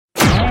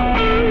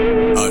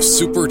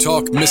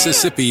SuperTalk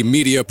Mississippi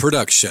media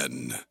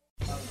production.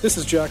 This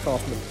is Jack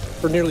Hoffman.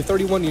 For nearly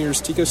 31 years,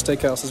 Tico's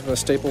Steakhouse has been a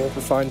staple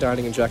for fine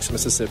dining in Jackson,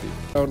 Mississippi.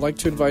 I would like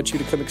to invite you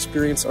to come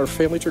experience our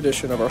family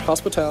tradition of our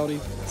hospitality,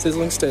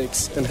 sizzling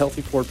steaks, and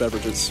healthy poured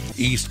beverages.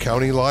 East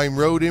County Line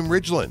Road in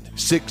Ridgeland,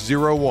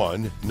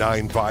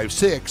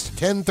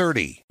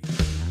 601-956-1030.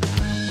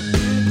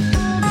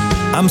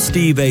 I'm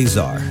Steve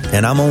Azar,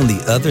 and I'm on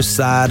the other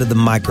side of the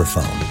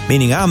microphone,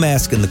 meaning I'm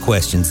asking the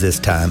questions this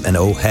time, and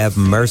oh, have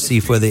mercy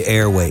for the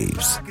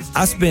airwaves.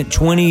 I spent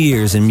 20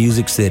 years in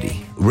Music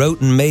City, wrote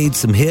and made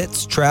some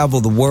hits,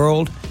 traveled the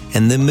world,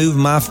 and then moved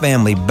my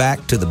family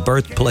back to the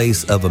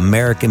birthplace of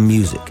American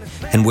music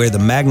and where the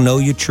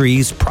magnolia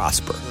trees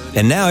prosper.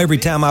 And now every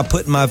time I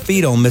put my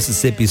feet on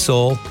Mississippi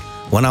soil,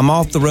 when I'm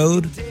off the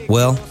road,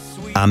 well,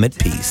 I'm at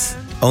peace.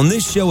 On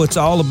this show, it's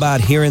all about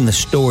hearing the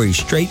stories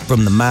straight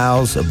from the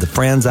mouths of the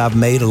friends I've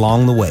made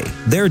along the way,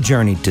 their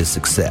journey to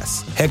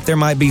success. Heck, there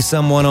might be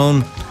someone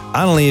on,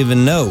 I don't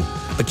even know,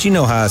 but you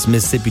know how us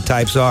Mississippi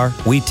types are.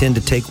 We tend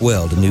to take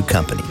well to new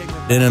company.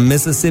 In a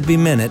Mississippi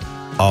Minute,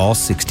 all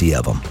 60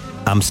 of them.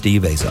 I'm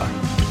Steve Azar.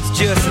 It's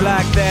just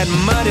like that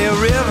muddy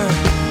river,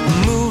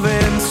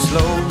 moving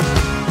slow.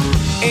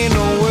 Ain't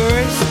no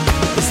worries,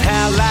 it's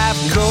how life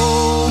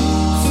goes,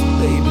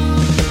 baby.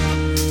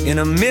 In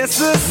a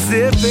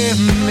Mississippi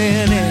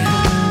Minute.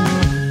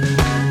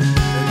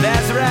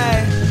 That's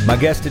right. My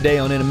guest today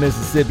on In a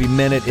Mississippi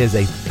Minute is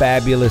a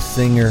fabulous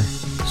singer,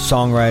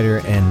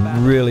 songwriter,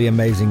 and really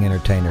amazing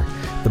entertainer.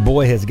 The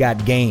boy has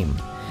got game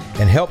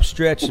and helps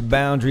stretch the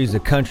boundaries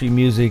of country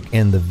music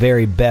in the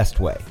very best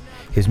way.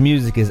 His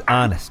music is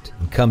honest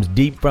and comes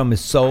deep from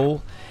his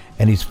soul,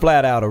 and he's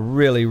flat out a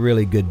really,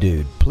 really good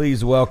dude.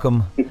 Please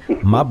welcome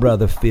my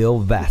brother, Phil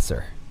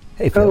Vassar.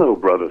 Hey, Phil. Hello,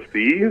 Brother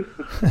Steve.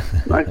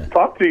 Nice to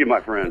talk to you,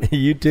 my friend.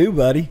 You too,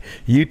 buddy.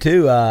 You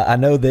too. I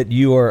know that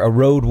you are a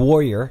road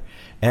warrior,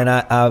 and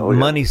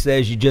Money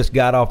says you just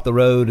got off the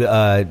road.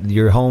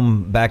 You're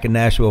home back in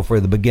Nashville for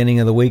the beginning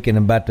of the week and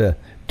about to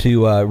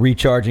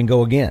recharge and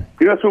go again.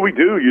 Yeah, that's what we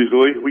do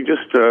usually. We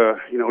just,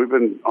 we've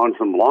been on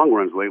some long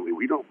runs lately.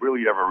 We don't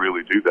really ever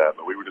do that,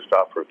 but we were just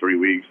out for 3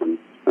 weeks and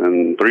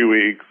 3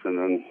 weeks and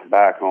then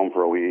back home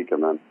for a week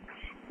and then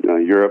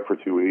Europe for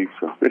 2 weeks.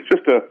 So it's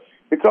just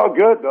it's all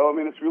good, though. I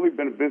mean, it's really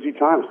been a busy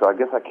time, so I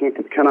guess I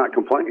cannot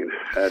complain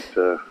at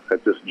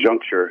this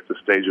juncture, at this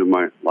stage of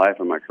my life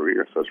and my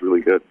career. So it's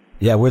really good.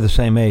 Yeah, we're the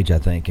same age, I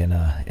think, and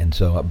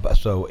so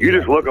you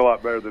just look a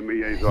lot better than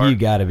me, Azar. You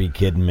got to be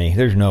kidding me.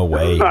 There's no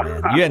way,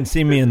 man. You hadn't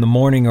seen me in the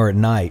morning or at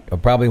night, or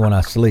probably when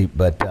I sleep.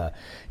 But I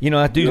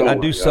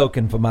do soak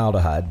in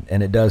formaldehyde,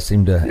 and it does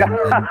seem to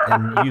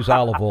and use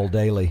olive oil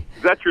daily.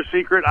 Is that your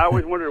secret? I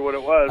always wondered what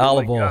it was.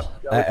 Olive oil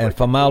and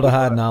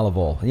formaldehyde and olive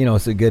oil.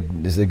 It's a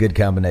good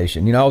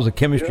combination. I was a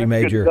chemistry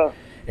major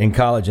in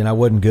college, and I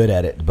wasn't good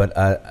at it,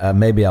 but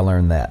maybe I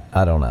learned that.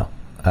 I don't know.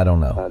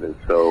 That is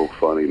so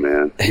funny,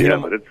 man. Yeah,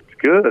 but it's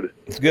good.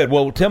 It's good.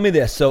 Well, tell me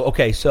this. So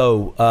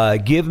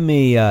give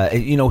me,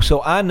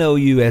 so I know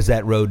you as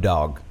that road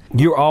dog.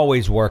 You're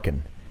always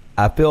working.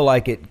 I feel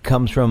like it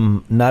comes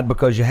from not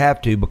because you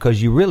have to,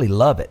 because you really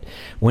love it.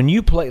 When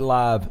you play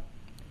live,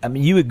 I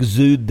mean, you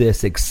exude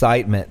this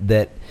excitement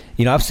that,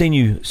 I've seen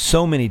you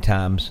so many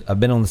times. I've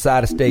been on the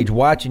side of stage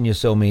watching you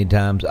so many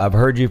times. I've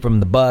heard you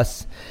from the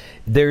bus.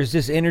 There's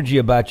this energy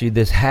about you,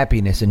 this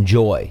happiness and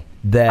joy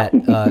that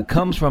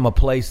comes from a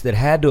place that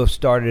had to have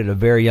started at a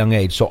very young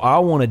age. So I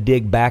want to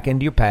dig back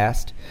into your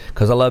past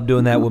because I love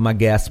doing that with my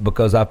guests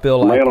because I feel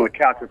like laying on the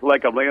couch. It's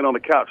like I'm laying on the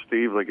couch,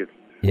 Steve. Like it's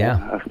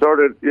I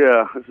started.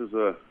 Yeah, this is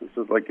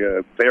like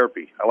a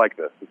therapy. I like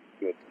this. It's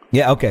good.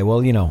 Yeah. Okay. Well,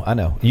 I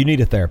know you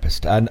need a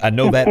therapist. I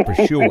know that for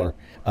sure.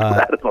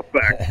 That is a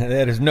fact.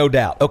 That is no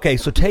doubt. Okay.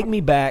 So take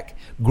me back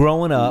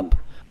growing up.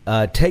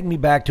 Take me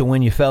back to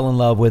when you fell in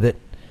love with it.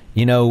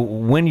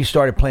 When you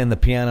started playing the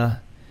piano.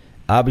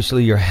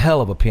 Obviously, you're a hell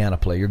of a piano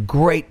player. You're a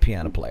great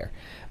piano player.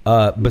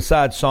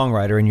 Besides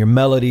songwriter, and your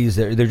melodies,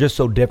 they're just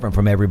so different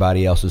from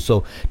everybody else's.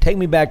 So take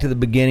me back to the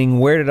beginning.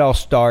 Where did it all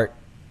start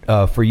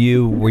for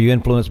you? Were you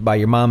influenced by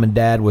your mom and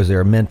dad? Was there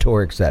a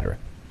mentor, et cetera?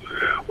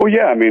 Well,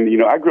 yeah. I mean,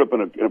 I grew up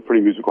in a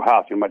pretty musical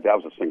house. My dad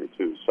was a singer,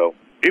 too. So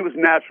it was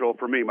natural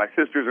for me. My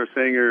sisters are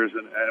singers,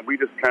 and we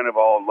just kind of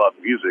all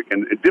loved music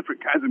and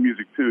different kinds of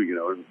music, too,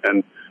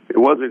 And it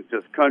wasn't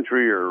just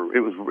country or it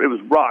was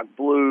rock,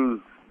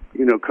 blues,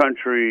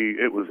 country,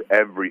 it was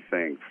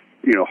everything.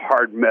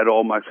 Hard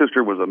metal. My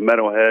sister was a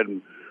metalhead,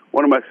 and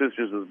one of my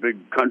sisters was a big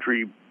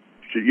country,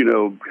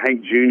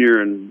 Hank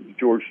Jr. and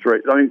George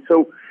Strait. I mean,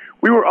 so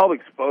we were all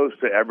exposed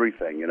to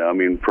everything,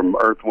 from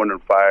Earth, Wind,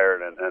 and Fire,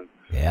 and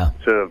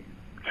to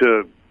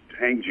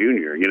Hank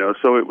Jr.,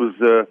 So it was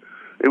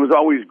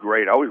always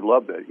great. I always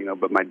loved it,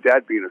 But my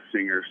dad being a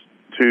singer,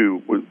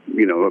 too, was,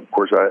 of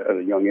course, at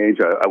a young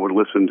age, I would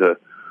listen to,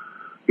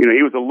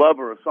 he was a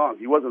lover of songs.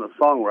 He wasn't a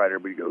songwriter,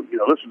 but he'd go,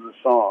 listen to the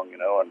song,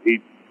 and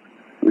he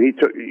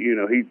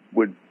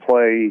would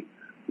play,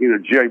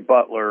 Jerry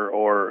Butler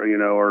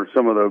or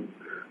some of the,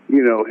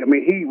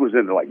 he was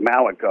into like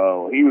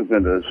Malika. He was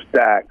into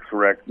Stax,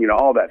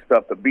 all that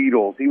stuff, the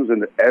Beatles. He was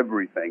into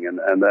everything.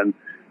 And then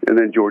and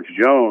then George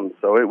Jones.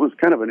 So it was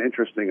kind of an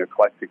interesting,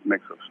 eclectic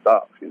mix of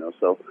stuff,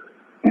 So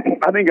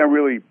I think I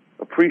really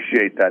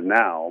appreciate that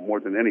now more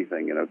than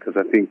anything, because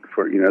I think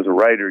for, as a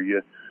writer,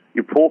 you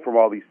pull from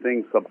all these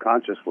things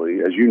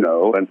subconsciously, as you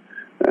know, and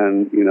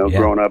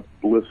growing up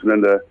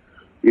listening to,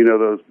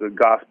 the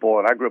gospel,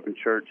 and I grew up in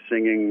church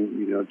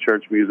singing,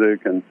 church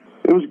music, and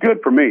it was good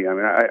for me. I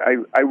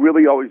mean, I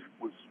really always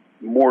was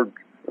more,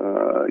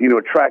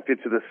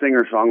 attracted to the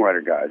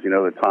singer-songwriter guys,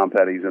 the Tom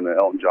Pettys and the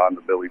Elton John,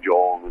 the Billy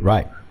Joel. And,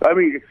 right. I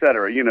mean, et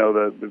cetera,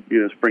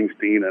 the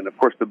Springsteen, and of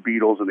course the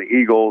Beatles and the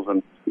Eagles,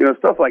 and,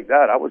 stuff like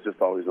that. I was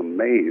just always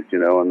amazed,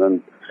 and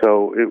then,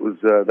 so it was,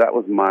 that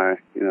was my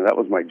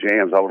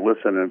jams. I would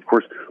listen. And of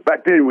course,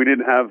 back then we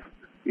didn't have,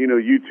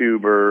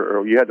 YouTube,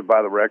 or you had to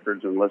buy the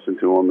records and listen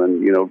to them,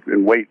 and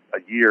and wait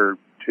a year or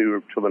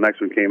two till the next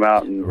one came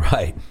out, and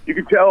right. You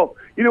could tell,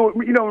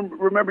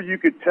 remember you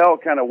could tell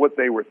kind of what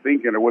they were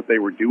thinking or what they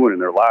were doing in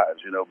their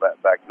lives,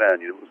 back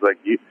then. It was like,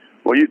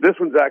 this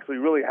one's actually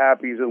really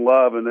happy, he's in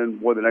love, and then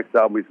the next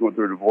album he's going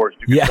through a divorce.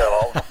 You could tell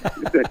all.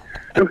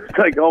 It was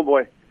like, oh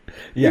boy.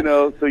 Yeah.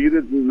 So you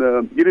didn't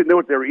know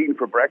what they were eating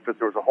for breakfast.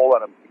 There was a whole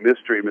lot of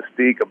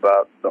mystique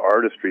about the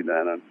artistry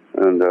then,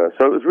 and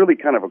so it was really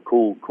kind of a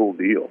cool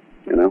deal.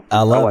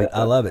 I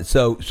love it.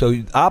 So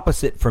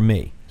opposite for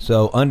me.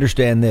 So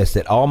understand this,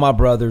 that all my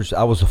brothers,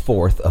 I was the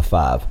fourth of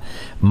five.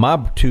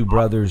 My two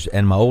brothers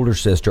and my older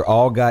sister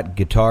all got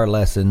guitar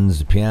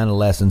lessons, piano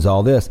lessons,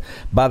 all this.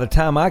 By the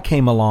time I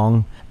came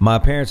along, my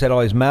parents had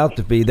always mouth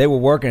to feed. They were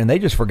working, and they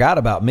just forgot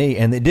about me,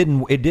 and it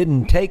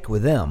didn't take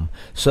with them.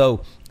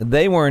 So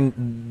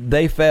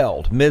they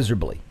failed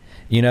miserably.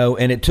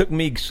 And it took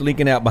me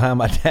sneaking out behind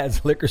my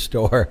dad's liquor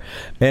store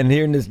and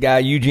hearing this guy,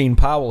 Eugene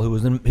Powell, who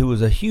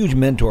was a huge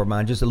mentor of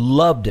mine, just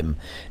loved him.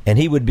 And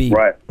he would be,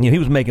 right. He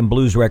was making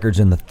blues records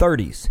in the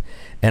 30s.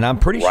 And I'm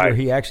pretty sure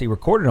he actually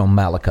recorded on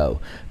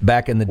Malaco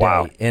back in the day.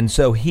 Wow. And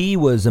so he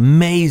was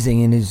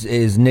amazing, and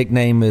his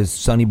nickname is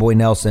Sonny Boy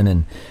Nelson,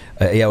 and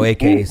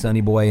a.k.a. Sonny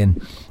Boy.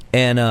 And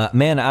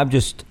man,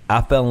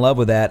 I fell in love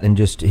with that, and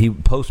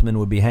Postman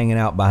would be hanging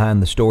out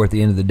behind the store at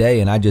the end of the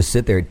day, and I just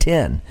sit there at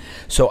 10.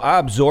 So I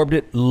absorbed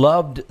it,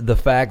 loved the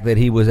fact that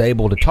he was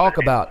able to talk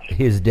about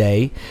his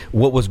day,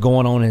 what was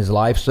going on in his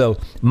life. So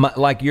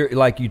like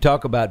you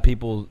talk about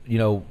people,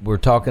 we're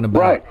talking about.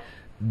 Right.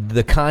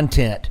 The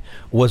content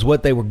was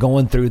what they were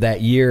going through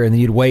that year, and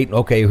you'd wait,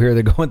 okay, here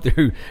they're going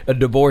through a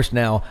divorce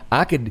now.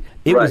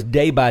 It was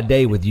day by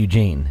day with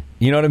Eugene.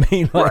 You know what I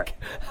mean? Like,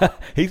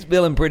 he's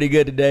feeling pretty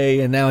good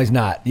today, and now he's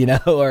not,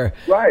 or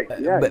right.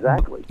 Yeah,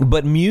 exactly.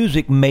 But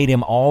music made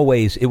him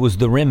always, it was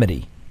the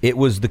remedy. It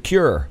was the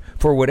cure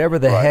for whatever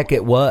the heck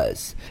it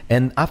was.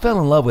 And I fell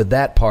in love with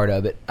that part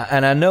of it.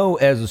 And I know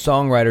as a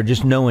songwriter,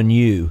 just knowing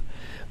you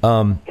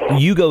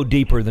go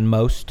deeper than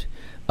most.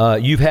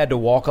 You've had to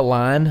walk a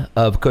line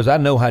because I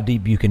know how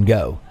deep you can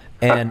go.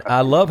 And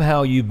I love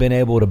how you've been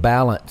able to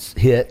balance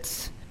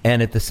hits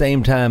and at the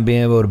same time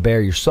being able to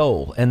bare your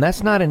soul. And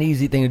that's not an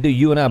easy thing to do.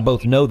 You and I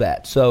both know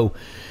that. So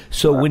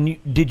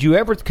did you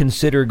ever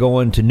consider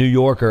going to New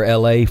York or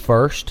L.A.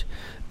 first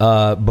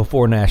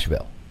before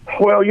Nashville?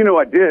 Well,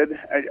 I did.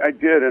 I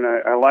did, and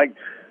I liked.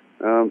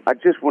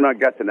 When I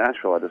got to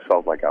Nashville, I just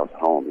felt like I was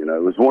home. It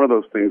was one of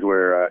those things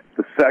where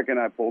the second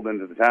I pulled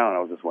into the town, I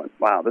was just went,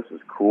 wow, this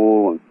is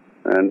cool.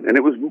 And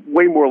it was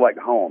way more like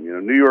home.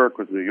 New York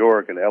was New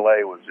York, and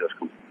L.A. was just,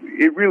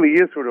 it really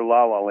is sort of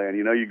La La Land.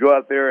 You go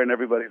out there and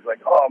everybody's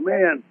like, oh,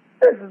 man,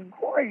 this is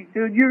great,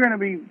 dude. You're going to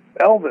be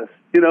Elvis,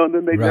 and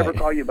then they never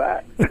call you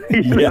back.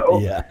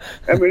 Yeah.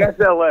 I mean, that's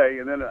L.A.,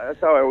 and then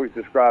that's how I always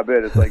describe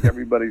it. It's like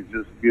everybody's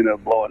just,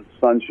 blowing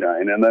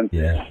sunshine. And then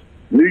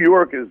New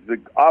York is the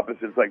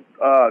opposite. It's like,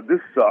 this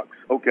sucks.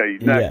 Okay,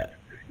 next.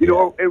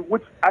 And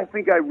which I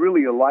think I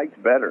really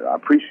liked better. I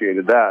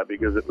appreciated that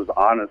because it was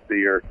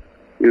honesty, or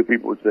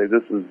people would say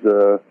this is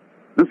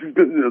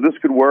good, this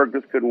could work,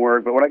 this couldn't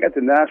work. But when I got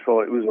to Nashville,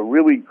 it was a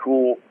really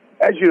cool.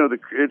 As you know,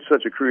 it's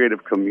such a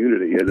creative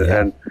community,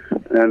 and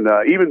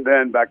even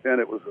then, back then,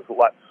 it was a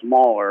lot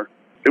smaller.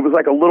 It was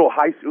like it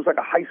was like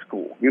a high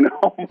school,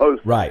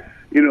 almost. Right.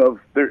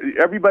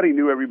 Everybody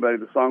knew everybody,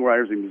 the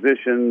songwriters, the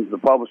musicians, the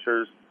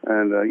publishers,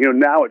 and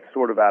now it's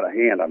sort of out of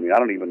hand. I mean, I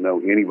don't even know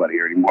anybody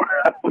here anymore.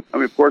 I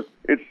mean, of course,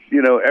 it's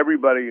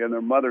everybody and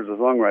their mother's a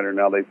songwriter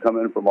now. They've come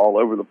in from all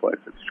over the place.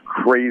 It's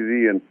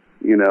crazy, and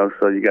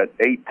so you got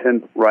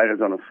 8-10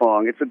 writers on a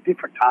song. It's a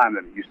different time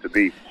than it used to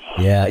be.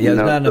 Yeah, there's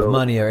not enough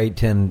money or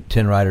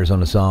 8-10 writers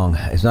on a song.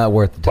 It's not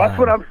worth the time. That's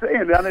what I'm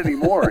saying. Not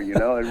anymore.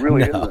 It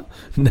really isn't.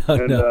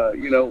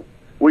 No.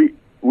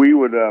 We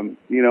would, and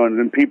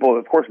then people,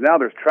 of course, now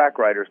there's track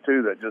writers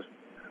too that just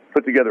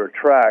put together a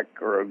track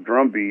or a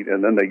drum beat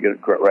and then they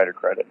get writer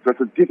credit. So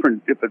it's a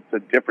different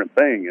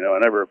thing. I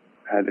never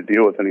had to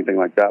deal with anything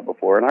like that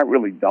before, and I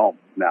really don't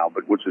now,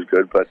 which is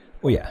good. But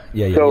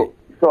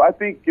So I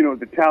think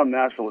the town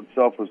Nashville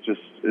itself was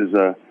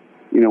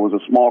was a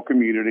small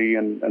community,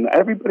 and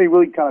everybody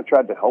really kind of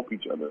tried to help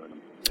each other.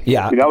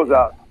 Yeah, I was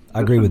out.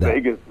 I agree with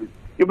Vegas.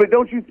 Yeah, but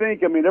don't you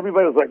think? I mean,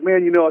 everybody was like,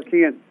 man, I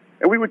can't.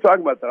 And we were talking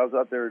about that. I was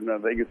out there in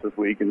Vegas this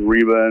week, and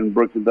Reba and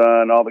Brooks and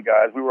Dunn, all the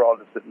guys, we were all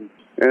just sitting,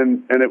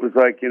 and it was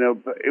like,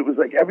 it was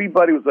like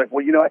everybody was like,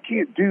 well, I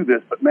can't do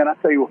this, but man, I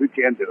tell you what, who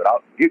can do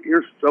it?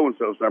 Here's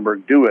so-and-so's number,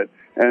 do it.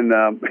 And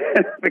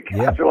the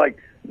guys are like,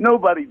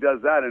 nobody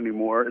does that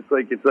anymore. It's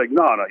like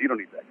no, you don't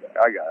need that guy.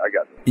 I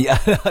got this. Yeah,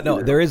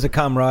 no, there is a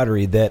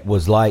camaraderie that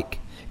was like,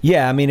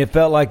 yeah, I mean, it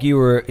felt like you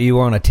were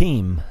on a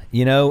team,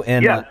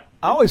 and yes.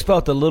 I always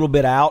felt a little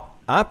bit out.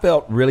 I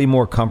felt really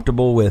more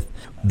comfortable with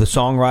the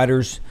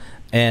songwriters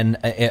and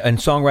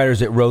songwriters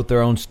that wrote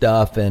their own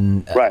stuff,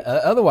 and right.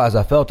 Otherwise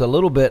I felt a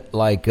little bit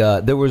like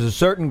there was a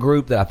certain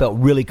group that I felt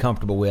really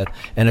comfortable with,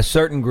 and a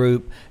certain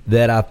group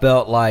that I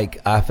felt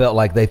like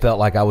they felt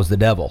like I was the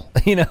devil,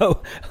 and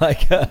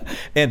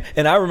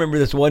I remember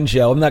this one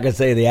show. I'm not going to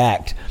say the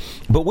act,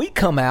 but we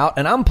come out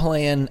and I'm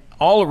playing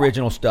all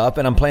original stuff,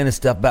 and I'm playing this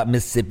stuff about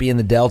Mississippi and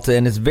the Delta,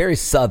 and it's very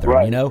Southern,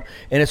 right. and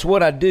it's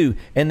what I do.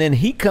 And then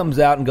he comes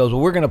out and goes, well,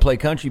 we're going to play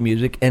country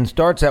music, and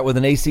starts out with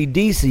an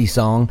AC/DC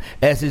song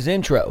as his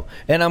intro.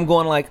 And I'm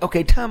going like,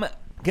 okay, time out.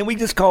 Can we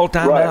just call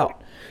time right.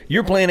 out?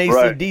 You're playing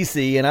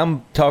AC/DC, and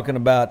I'm talking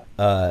about,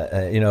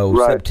 right.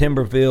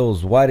 September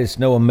Feels, White as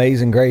Snow,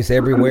 Amazing Grace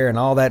Everywhere, and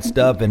all that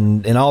stuff,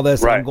 and all that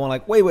stuff. Right. I'm going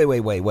like,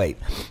 wait.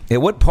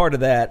 And what part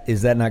of that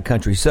is that not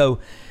country? So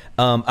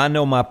I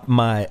know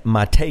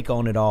my take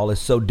on it all is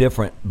so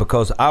different,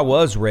 because I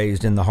was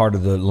raised in the heart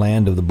of the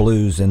land of the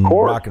blues and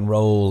rock and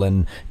roll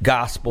and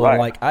gospel. Right. And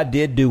like, I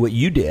did do what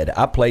you did.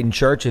 I played in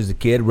church as a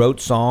kid,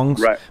 wrote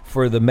songs right.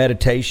 for the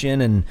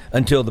meditation, and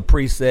until the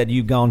priest said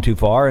you've gone too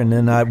far, and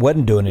then I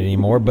wasn't doing it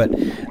anymore. But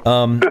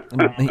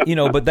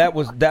but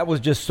that was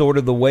just sort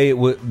of the way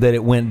that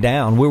it went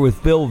down. We're with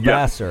Phil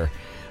Vassar.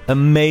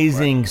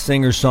 Amazing right.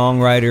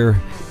 singer-songwriter,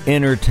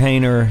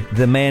 entertainer.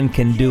 The man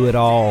can do it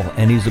all,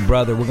 and he's a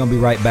brother. We're going to be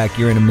right back.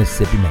 You're in a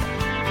Mississippi Minute.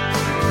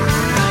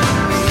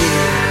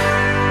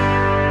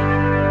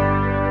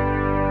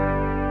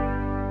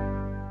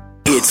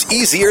 It's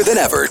easier than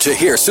ever to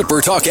hear Super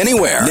Talk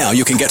anywhere. Now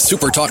you can get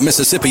Super Talk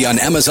Mississippi on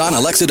Amazon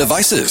Alexa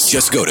devices.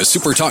 Just go to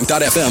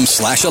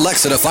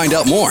supertalk.fm/Alexa to find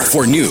out more.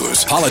 For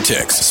news,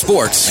 politics,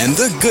 sports, and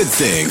the good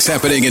things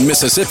happening in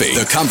Mississippi.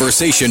 The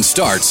conversation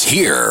starts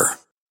here.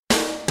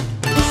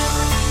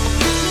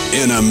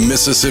 In a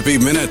Mississippi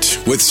Minute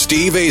with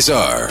Steve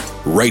Azar,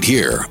 right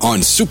here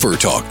on Super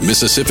Talk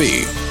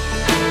Mississippi.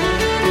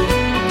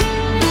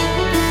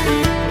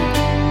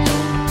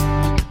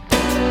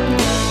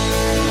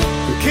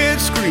 The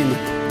kids screaming,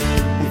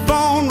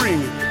 phone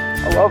ringing.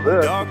 I love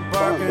this.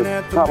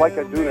 It's not like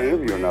I do an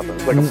interview or nothing.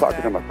 It's like I'm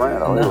talking to my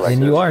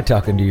friend. You are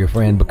talking to your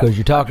friend, because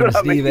you're talking to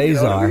Steve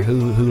Azar,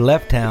 who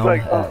left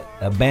town,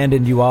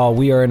 abandoned you all.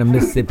 We are in a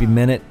Mississippi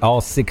Minute,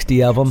 all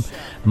 60 of them.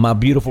 My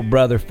beautiful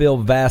brother, Phil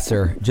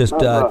Vassar, just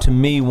to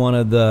me, one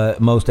of the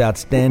most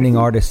outstanding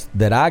artists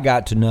that I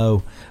got to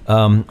know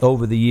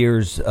over the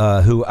years,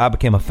 who I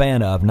became a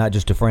fan of, not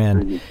just a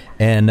friend.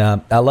 And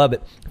I love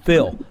it.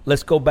 Phil,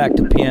 let's go back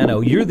to piano.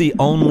 You're the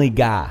only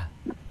guy.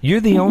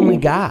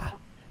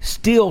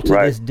 Still to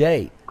this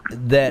day,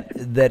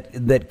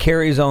 that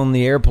carries on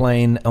the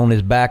airplane on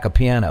his back a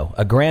piano,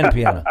 a grand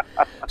piano.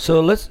 So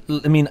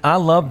I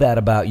love that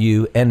about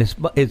you, and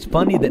it's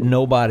funny that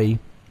nobody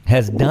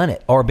has done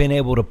it or been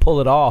able to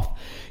pull it off.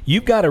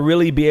 You've got to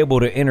really be able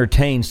to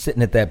entertain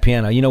sitting at that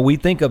piano. We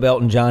think of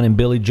Elton John and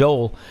Billy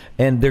Joel,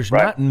 and there's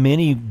not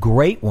many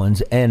great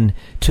ones. And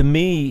to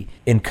me,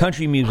 in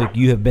country music,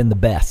 you have been the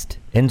best.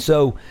 And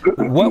so,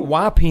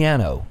 why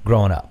piano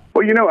growing up?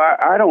 Well,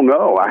 I don't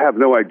know. I have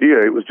no idea.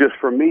 It was just,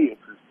 for me,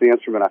 it's the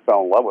instrument I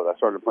fell in love with. I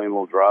started playing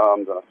little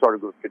drums, and I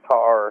started with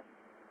guitar,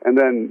 and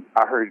then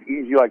I heard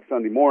Easy Like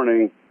Sunday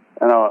Morning,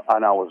 and I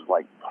was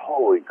like,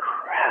 holy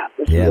crap,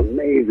 this is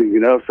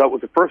amazing, So it was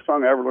the first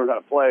song I ever learned how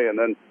to play, and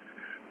then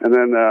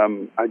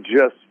I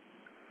just,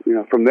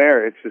 from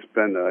there, it's just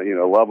been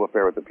a love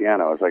affair with the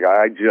piano. It's like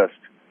I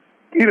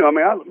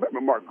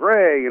remember Mark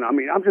Gray,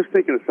 I'm just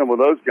thinking of some of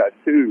those guys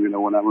too.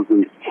 When I'm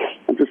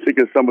just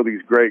thinking of some of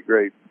these great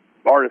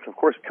artists, of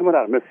course, coming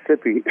out of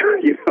Mississippi.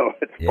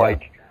 It's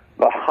like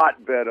the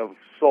hotbed of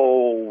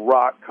soul,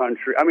 rock,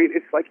 country.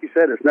 It's like you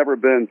said, it's never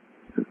been.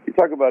 You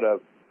talk about a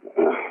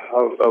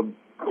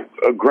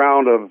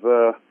ground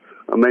of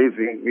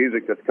amazing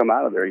music that's come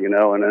out of there,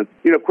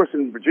 and of course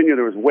in Virginia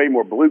there was way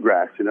more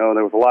bluegrass, there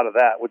was a lot of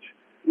that, which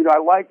I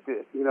liked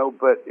it,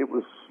 but it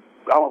was.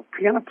 I'm a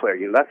piano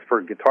player, that's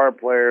for guitar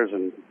players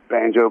and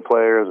banjo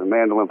players and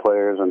mandolin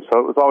players, and so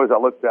it was always I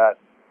looked at,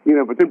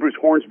 but then Bruce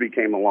Hornsby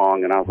came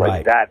along, and I was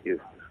like,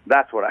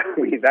 that's what I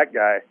mean, that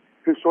guy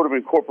who sort of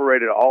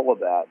incorporated all of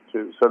that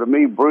too. So to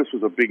me, Bruce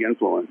was a big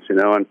influence,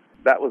 and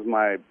that was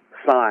my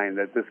sign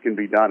that this can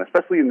be done,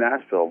 especially in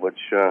Nashville,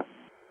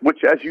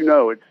 which as you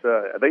know, it's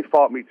they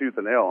fought me tooth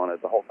and nail on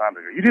it the whole time.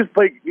 You need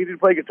to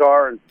play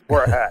guitar and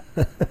wear a hat,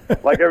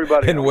 like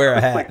everybody and else. Wear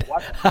a hat.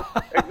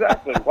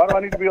 Exactly. Why do I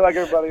need to be like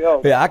everybody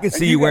else? Yeah, I can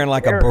see you wearing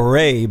like a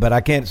beret, but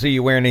I can't see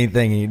you wearing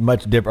anything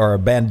much different, or a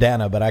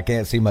bandana, but I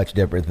can't see much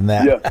different than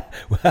that.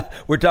 Yeah.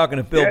 We're talking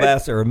to Phil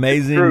Vassar,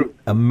 amazing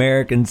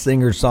American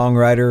singer,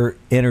 songwriter,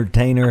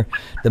 entertainer.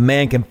 The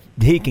man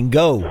can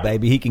go,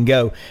 baby. He can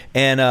go.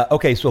 And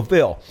okay, so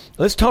Phil,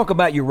 let's talk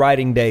about your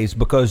writing days,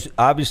 because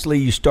obviously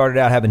you started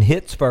out having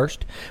hits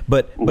first.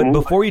 But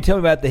before you tell me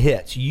about the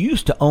hits, you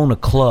used to own a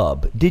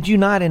club, did you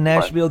not, in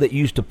Nashville, that you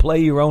used to play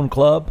your own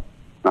club?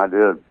 I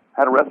did.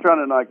 Had a restaurant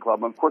and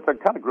nightclub. Of course, I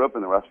kind of grew up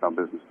in the restaurant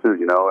business too,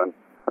 you know. And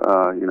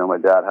my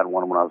dad had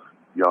one when I was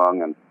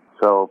young, and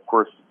so of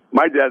course.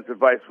 My dad's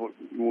advice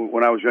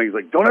when I was young, he's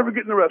like, don't ever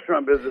get in the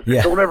restaurant business.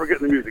 Yeah. Don't ever get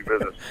in the music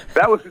business.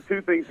 That was the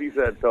two things he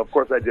said. So, of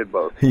course, I did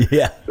both.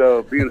 Yeah.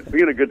 So,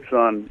 being a good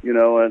son, you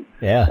know. And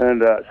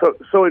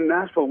so in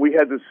Nashville, we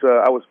had this,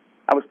 I was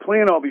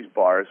playing all these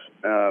bars,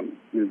 a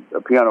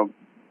piano,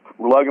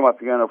 lugging my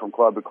piano from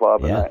club to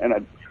club. Yeah. And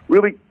I'd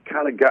really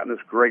kind of gotten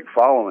this great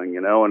following,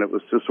 you know, and it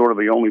was just sort of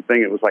the only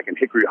thing. It was like in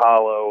Hickory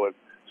Hollow and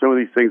some of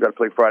these things I'd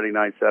play Friday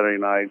nights, Saturday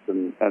nights.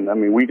 And I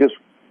mean, we just,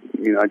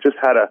 you know, I just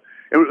had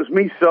it was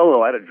me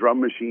solo. I had a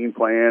drum machine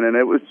playing, and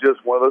it was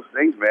just one of those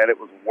things, man. It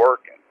was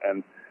working,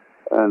 and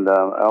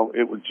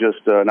it was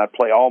just, and I'd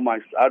play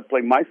I'd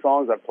play my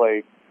songs. I'd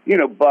play, you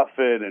know,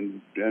 Buffett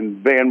and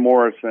Van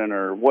Morrison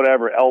or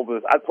whatever,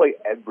 Elvis. I'd play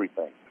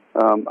everything.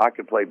 I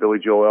could play Billy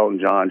Joel, Elton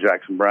John,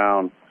 Jackson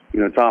Brown,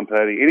 you know, Tom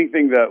Petty,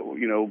 anything that,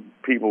 you know,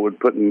 people would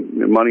put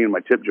money in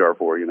my tip jar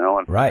for, you know.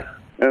 And, right.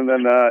 And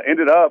then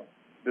ended up,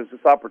 there's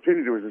this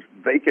opportunity. There was this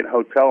vacant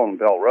hotel on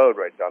Bell Road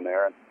right down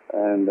there,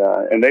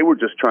 and they were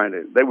just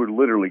they were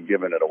literally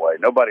giving it away.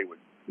 Nobody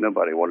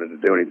wanted to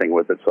do anything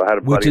with it. So I had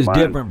a buddy Which is of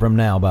mine. different from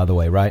now, by the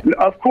way, right?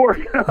 Of course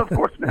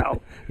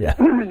now. Yeah.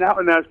 Now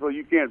in Nashville,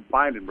 you can't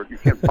find him, but you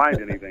can't find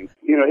anything.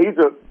 You know, he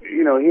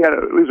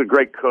was a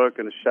great cook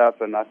and a chef,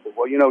 and I said,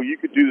 well, you know, you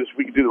could do this.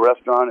 We could do the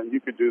restaurant, and you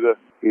could do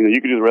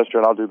the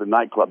restaurant. I'll do the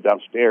nightclub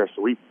downstairs.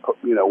 So we,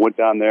 you know, went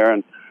down there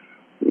and.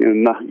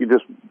 You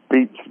just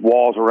beat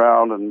walls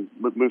around and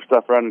move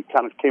stuff around and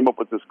kind of came up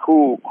with this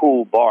cool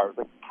bar. It was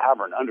like a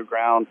cavern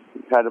underground.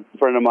 Had a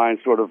friend of mine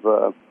sort of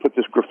put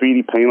this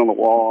graffiti paint on the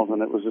walls,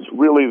 and it was just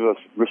really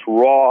this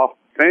raw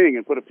thing,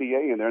 and put a PA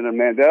in there. And then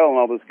Mandel and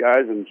all those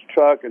guys and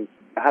Chuck, and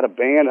I had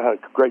a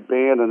great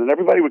band, and then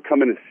everybody would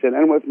come in and sit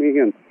in with me,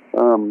 and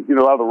you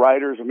know, a lot of the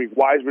writers. I mean,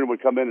 Wiseman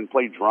would come in and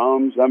play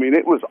drums. I mean,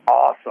 it was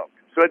awesome.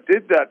 So I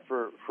did that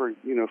for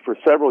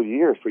several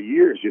years,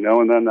 you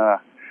know, and then.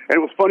 And it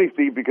was funny,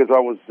 Steve, because I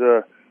was,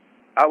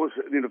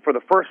 you know, for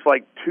the first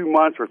like 2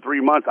 months or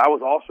 3 months, I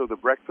was also the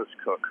breakfast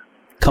cook.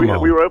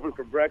 We were open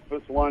for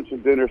breakfast, lunch,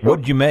 and dinner. So, what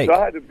did you make? So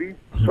I had to be.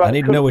 So I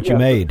need to know what you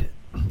made.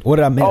 What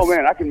did I miss? Oh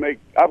man, I can make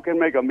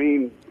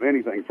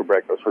anything for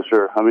breakfast for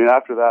sure. I mean,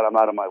 after that, I'm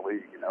out of my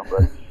league, you know.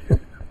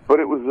 But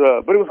it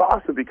was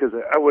awesome because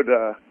I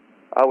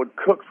would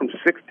cook from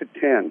 6 to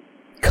 10.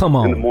 Come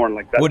on. In the morning,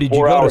 like that. Well, did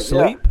you go to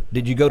sleep? Yeah.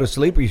 Did you go to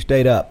sleep, or you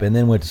stayed up and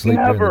then went to sleep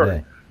during the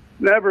day?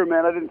 Never,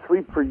 man. I didn't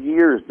sleep for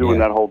years doing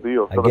that whole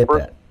deal. So I get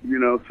that. You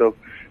know, so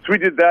we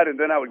did that, and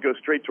then I would go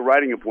straight to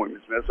writing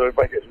appointments, man. So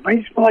everybody goes, man,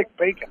 you smell like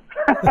bacon.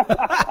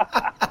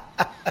 I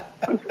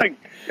was like,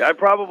 I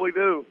probably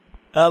do.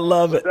 I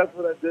love it. That's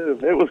what I do.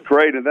 It was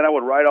great, and then I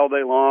would write all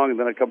day long, and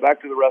then I'd come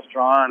back to the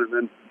restaurant, and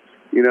then,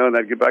 you know, and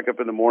I'd get back up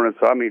in the morning.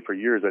 So, I mean, for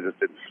years I just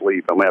didn't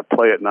sleep. I mean, I'd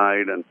play at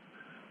night, and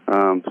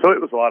so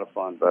it was a lot of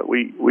fun. But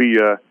we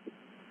you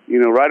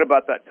know, right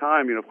about that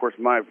time, you know, of course,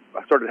 I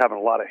started having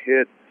a lot of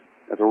hits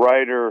as a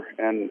writer,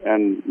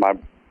 and my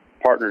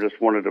partner just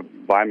wanted to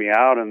buy me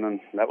out, and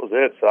then that was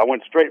it. So I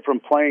went straight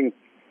from playing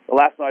the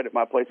last night at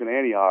my place in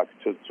Antioch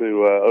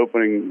to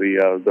opening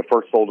the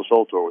first Soul to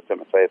Soul tour with Tim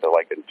and Faith,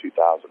 like in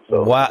 2000.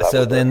 So wow!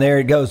 So then there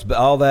it goes. But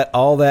all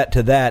that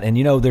to that, and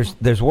you know,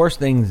 there's worse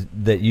things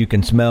that you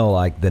can smell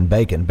like than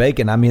bacon.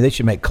 Bacon. I mean, they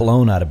should make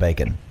cologne out of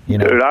bacon. You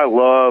know? Dude, I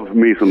love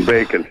me some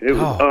bacon. It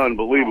was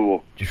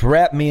unbelievable. Just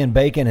wrap me in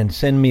bacon and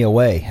send me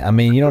away. I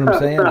mean, you know what I'm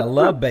saying? I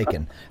love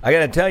bacon. I got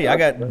to tell you, I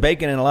got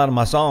bacon in a lot of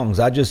my songs.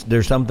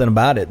 There's something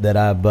about it that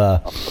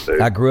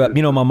I grew up.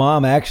 You know, my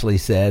mom actually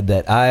said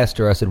that I asked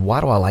her, I said,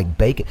 why do I like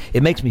bacon?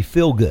 It makes me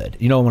feel good,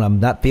 you know, when I'm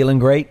not feeling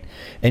great.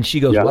 And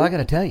she goes, well, I got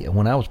to tell you,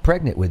 when I was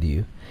pregnant with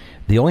you,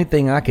 the only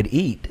thing I could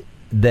eat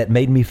that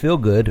made me feel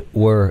good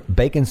were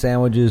bacon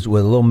sandwiches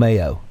with a little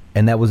mayo.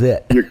 And that was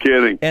it. You're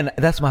kidding. And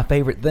that's my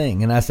favorite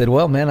thing. And I said,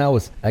 well, man,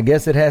 I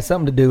guess it has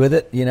something to do with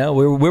it. You know,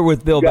 we're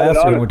with Bill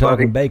Bassler and we're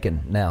talking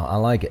bacon now. I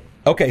like it.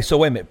 Okay, so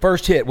wait a minute.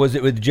 First hit, was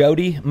it with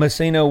Jody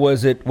Messina?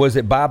 Was it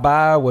Bye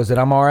Bye? Was it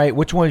I'm All Right?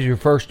 Which one was your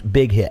first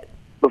big hit?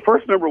 The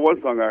first number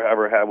one song I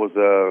ever had was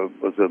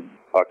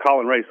a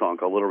Colin Ray song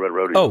called Little Red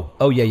Rodeo.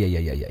 Oh,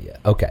 yeah.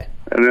 Okay.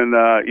 And then,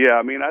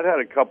 I mean, I'd had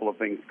a couple of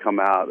things come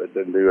out that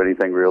didn't do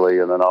anything really,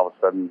 and then all of a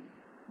sudden,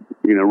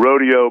 you know,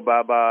 Rodeo,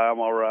 Bye Bye, I'm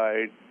All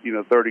Right, you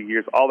know, 30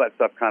 Years, all that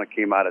stuff kind of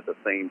came out at the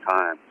same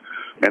time.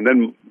 And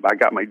then I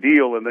got my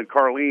deal, and then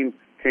Carlene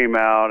came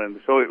out, and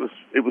so it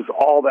was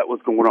all that was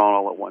going on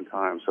all at one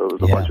time. So it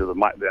was a bunch of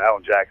the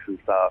Alan Jackson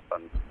stuff,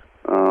 and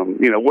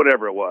you know,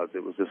 whatever it was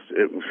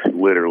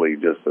literally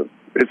just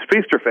it's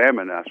feast or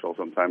famine in Nashville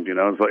sometimes. You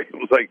know, it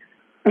was like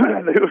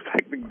it was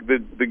like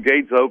the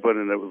gates open,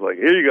 and it was like,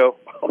 here you go.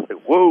 I was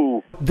like,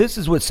 whoa. This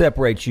is what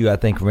separates you, I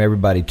think, from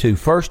everybody, too.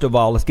 First of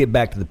all, let's get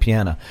back to the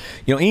piano.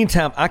 You know,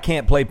 anytime I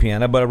can't play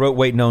piano, but I wrote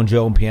Waiting on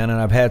Joe on piano,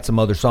 and I've had some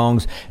other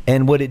songs.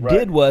 And what it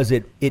did was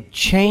it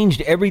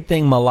changed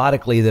everything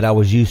melodically that I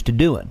was used to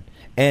doing.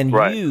 And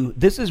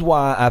this is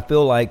why I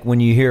feel like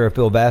when you hear a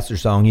Phil Vassar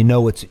song, you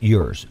know it's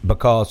yours,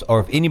 because, or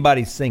if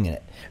anybody's singing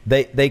it,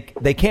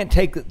 they can't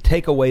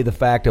take away the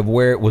fact of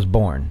where it was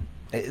born.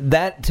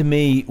 That, to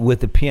me,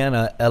 with the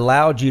piano,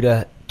 allowed you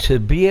to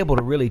be able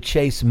to really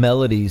chase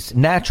melodies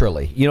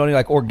naturally. You know,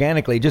 like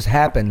organically, it just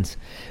happens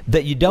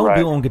that you don't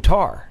do on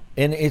guitar.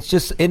 And it's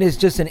just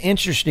an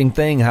interesting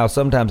thing how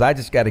sometimes I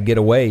just got to get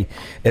away.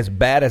 As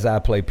bad as I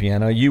play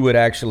piano, you would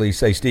actually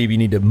say, Steve, you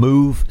need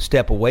to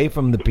step away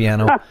from the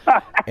piano,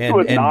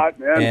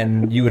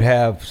 and you would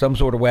have some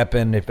sort of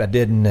weapon. If I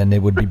didn't, and it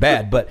would be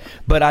bad. But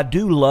I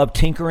do love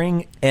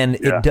tinkering, and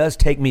it does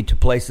take me to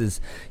places.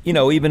 You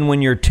know, even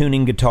when you're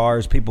tuning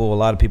guitars, a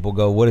lot of people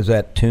go, "What is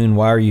that tune?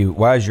 Why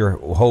is your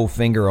whole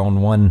finger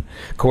on one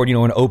chord? You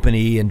know, an open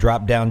E and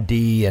drop down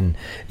D, and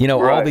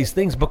all these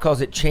things,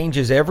 because it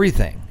changes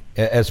everything."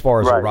 As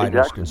far as a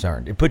writer's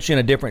concerned, it puts you in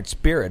a different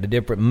spirit, a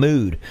different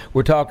mood.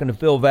 We're talking to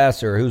Phil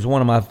Vassar, who's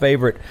one of my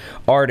favorite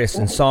artists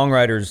and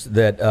songwriters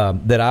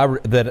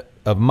that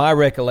of my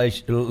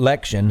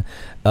recollection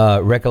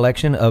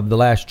of the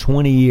last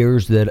 20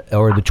 years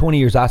the 20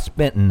 years I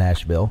spent in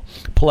Nashville,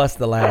 plus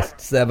the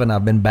last 7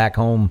 I've been back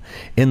home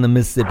in the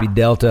Mississippi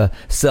Delta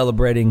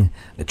celebrating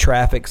the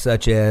traffic,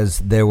 such as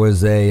there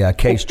was a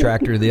Case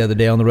tractor the other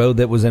day on the road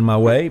that was in my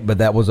way, but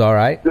that was all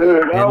right.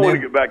 Dude, I want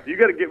to get back. You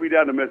got to get me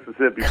down to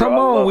Mississippi. Come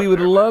on, we would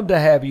love to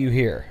have you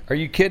here. Are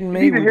you kidding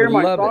me? You need to hear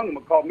my song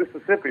called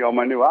Mississippi on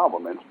my new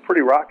album. It's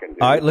pretty rocking.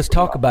 Dude. All right, let's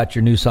talk about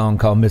your new song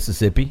called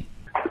Mississippi.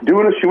 We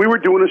were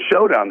doing a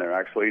show down there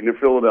actually near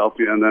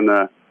Philadelphia, and then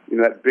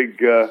that big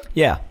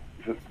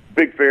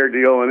big fair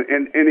deal,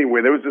 and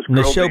anyway there was this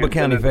girl Neshoba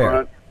County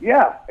Fair.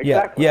 Yeah,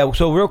 exactly. Yeah.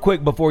 So real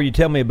quick before you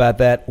tell me about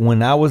that,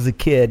 when I was a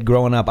kid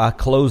growing up, I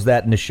closed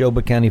that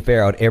Neshoba County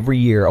Fair out every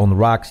year on the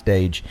rock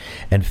stage,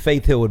 and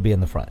Faith Hill would be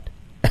in the front.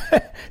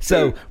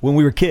 So when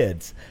we were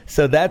kids,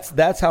 so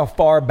that's how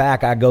far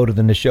back I go to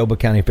the Neshoba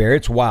County Fair.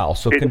 It's wild.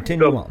 So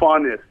continue on. It's the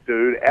funnest,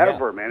 dude,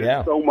 ever, man.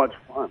 It's so much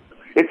fun.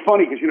 It's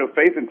funny because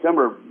Faith and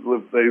Timber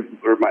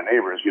they're my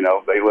neighbors.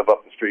 They live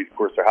up the street. Of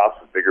course, their house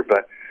is bigger,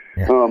 but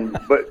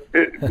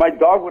my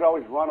dog would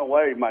always run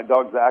away. My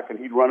dog Zach, and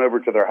he'd run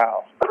over to their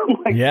house.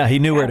 Like, he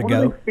knew where to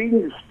go. Are they feeding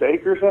you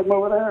steak or something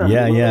over there?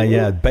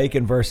 Yeah.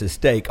 Bacon versus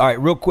steak. All right,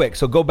 real quick.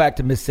 So go back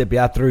to Mississippi.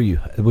 I threw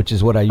you, which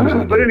is what I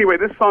usually do. But anyway,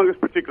 this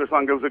particular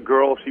song, there was a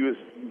girl. She was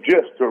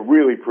just a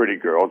really pretty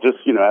girl, just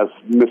as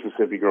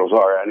Mississippi girls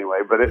are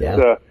anyway. But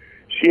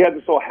she had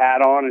this little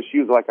hat on, and she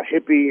was like a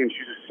hippie, and she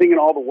was singing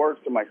all the words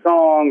to my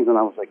songs, and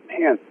I was like,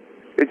 man,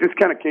 it just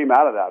kind of came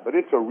out of that. But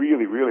it's a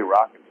really, really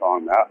rocking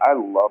song. I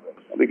love it.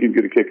 I think you'd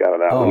get a kick out of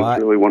that one.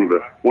 It's really one of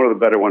the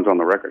better ones on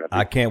the record, I think.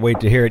 I can't wait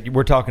to hear it.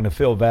 We're talking to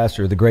Phil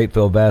Vassar, the great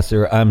Phil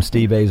Vassar. I'm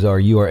Steve Azar.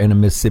 You are in a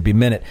Mississippi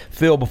Minute.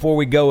 Phil, before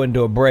we go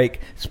into a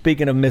break,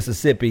 speaking of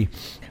Mississippi,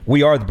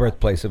 we are the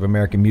birthplace of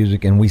American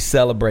music, and we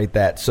celebrate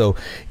that. So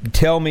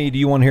tell me, do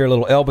you want to hear a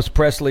little Elvis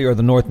Presley or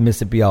the North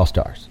Mississippi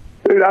All-Stars?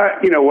 Dude,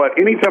 you know what?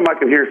 Anytime I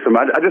can hear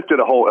I just did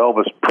a whole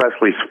Elvis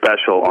Presley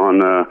special on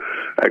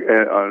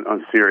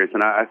Sirius,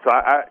 and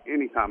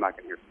anytime I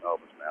can hear some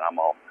Elvis, man, I'm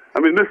all.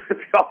 I mean,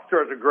 Mississippi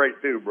All-Stars are great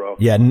too, bro.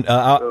 Yeah,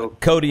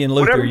 Cody and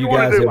Luther, you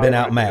guys have been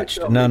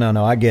outmatched.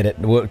 No, I get it.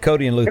 Well,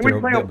 Cody and Luther. Can we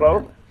play them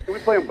both? Can we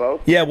play them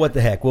both? Yeah, what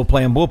the heck? We'll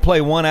play them. We'll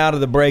play one out of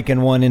the break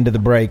and one into the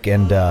break,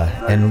 and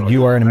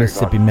you are in a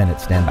Mississippi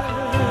Minute. Stand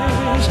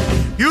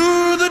by.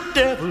 You're the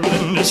devil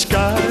in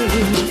disguise.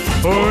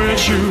 Oh,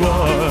 yes, you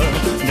are.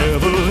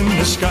 Devil in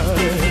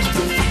disguise.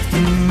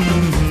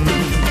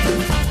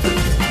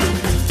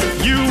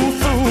 You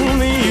fool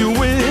me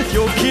with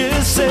your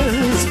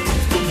kisses.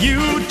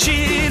 You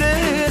cheated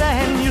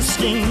and you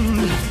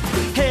schemed.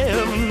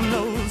 Heaven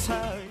knows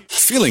how.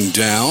 Feeling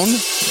down?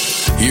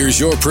 Here's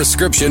your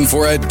prescription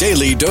for a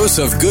daily dose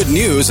of good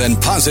news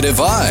and positive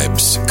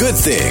vibes. Good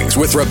Things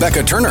with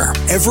Rebecca Turner.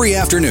 Every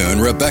afternoon,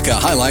 Rebecca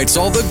highlights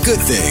all the good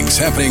things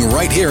happening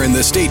right here in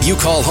the state you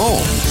call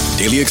home.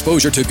 Daily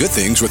exposure to Good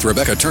Things with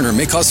Rebecca Turner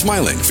may cause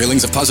smiling,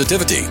 feelings of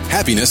positivity,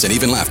 happiness, and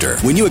even laughter.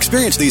 When you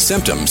experience these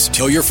symptoms,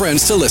 tell your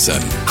friends to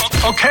listen.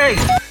 Okay.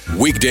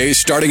 Weekdays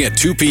starting at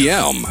 2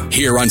 p.m.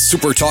 here on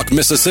Super Talk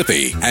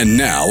Mississippi, and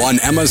now on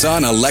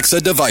Amazon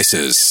Alexa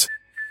devices.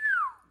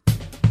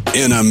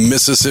 In a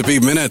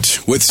Mississippi Minute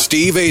with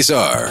Steve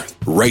Azar,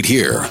 right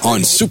here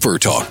on Super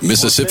Talk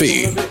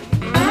Mississippi.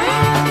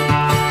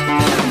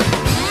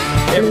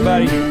 Hey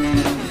everybody,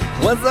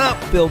 what's up?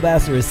 Phil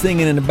Vassar is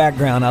singing in the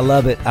background. I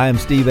love it. I am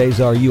Steve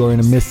Azar. You are in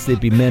a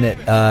Mississippi Minute.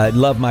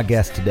 Love my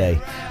guest today.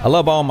 I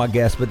love all my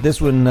guests, but this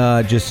one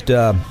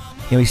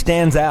he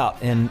stands out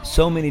in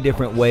so many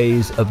different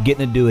ways of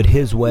getting to do it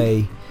his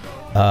way.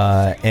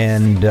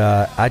 And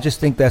I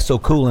just think that's so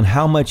cool, and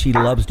how much he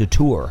loves to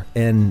tour,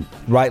 and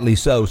rightly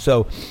so.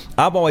 So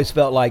I've always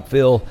felt like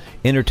Phil,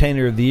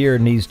 Entertainer of the Year,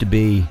 needs to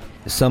be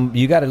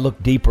you got to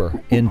look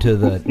deeper into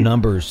the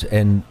numbers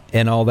and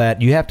all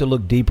that. You have to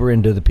look deeper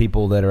into the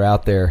people that are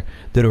out there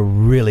that are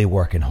really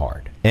working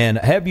hard. And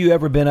have you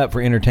ever been up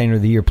for Entertainer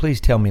of the Year? Please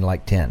tell me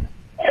like 10.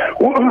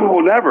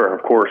 Well, never,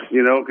 of course,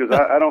 because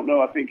I don't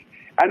know. I think,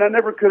 and I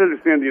never could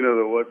understand,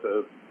 what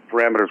the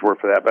parameters were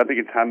for that. But I think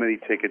it's how many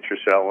tickets you're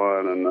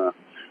selling, and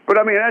but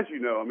I mean, as you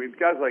know,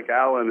 guys like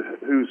Alan,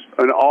 who's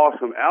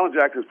Alan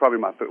Jackson's probably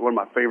one of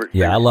my favorite.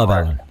 Yeah, I love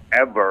Alan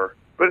ever.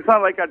 But it's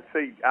not like I'd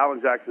say Alan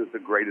Jackson's the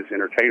greatest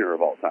entertainer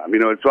of all time,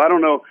 So I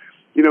don't know,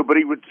 but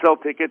he would sell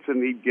tickets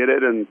and he'd get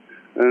it,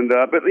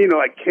 but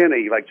like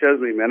Kenny, like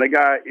Chesney, man, that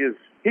guy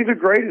he's a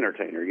great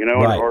entertainer,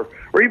 right.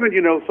 or even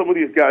some of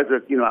these guys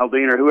that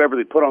Aldean or whoever,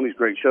 they put on these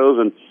great shows,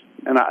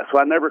 so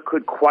I never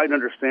could quite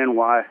understand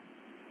what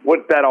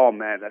that all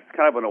meant. That's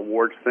kind of an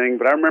awards thing,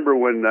 but I remember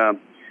when,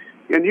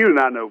 and you and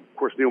I know, of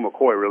course, Neil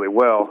McCoy really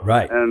well,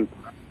 right, and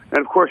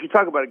of course you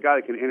talk about a guy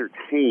that can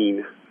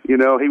entertain. He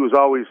was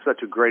always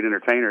such a great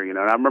entertainer, And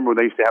I remember when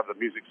they used to have the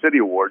Music City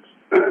Awards,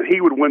 he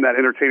would win that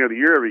Entertainer of the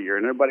Year every year,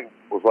 and everybody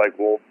was like,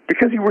 well,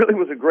 because he really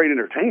was a great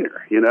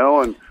entertainer,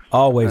 and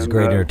always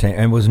great entertainer,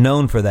 and was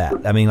known for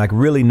that. I mean, like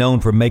really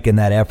known for making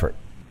that effort.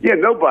 Yeah,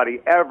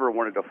 nobody ever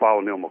wanted to follow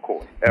Neil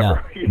McCoy,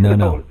 ever.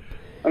 No.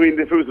 I mean,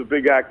 if it was a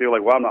big act, they were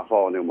like, well, I'm not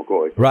following Neil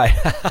McCoy. Right.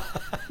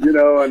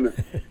 And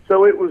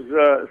so it was,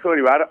 so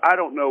anyway, I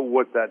don't know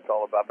what that's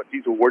all about, but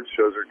these award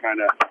shows are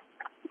kind of,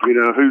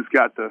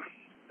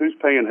 who's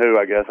paying who,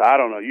 I guess. I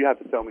don't know. You have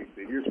to tell me,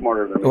 Steve. You're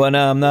smarter than me. Well,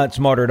 no, I'm not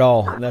smart at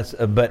all. That's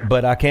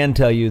but I can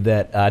tell you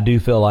that I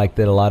do feel like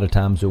that a lot of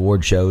times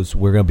award shows,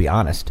 we're going to be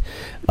honest,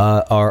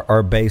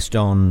 are based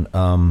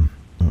on,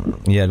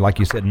 like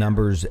you said,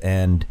 numbers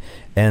and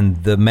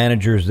the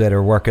managers that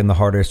are working the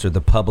hardest or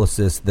the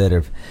publicists that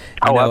have,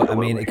 I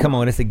mean, come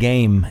on, it's a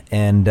game.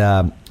 And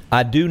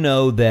I do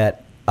know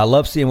that I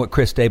love seeing what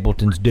Chris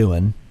Stapleton's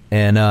doing.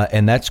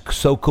 And that's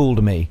so cool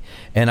to me,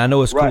 and I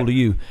know it's cool to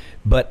you.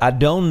 But I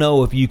don't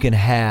know if you can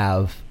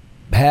have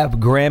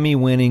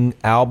Grammy-winning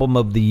album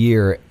of the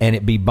year and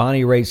it be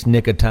Bonnie Raitt's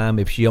 "Nick of Time"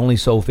 if she only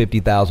sold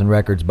 50,000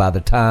 records by the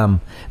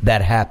time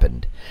that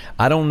happened.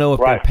 I don't know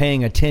if they're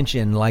paying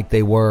attention like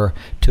they were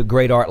to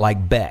great art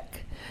like Beck.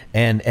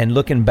 And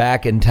looking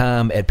back in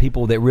time at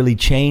people that really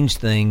changed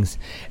things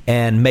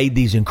and made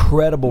these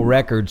incredible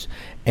records,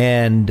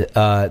 and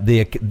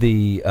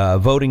the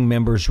voting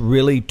members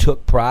really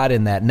took pride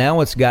in that.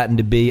 Now it's gotten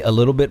to be a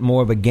little bit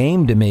more of a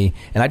game to me,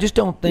 and I just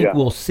don't think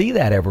we'll see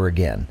that ever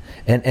again.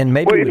 And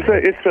maybe it's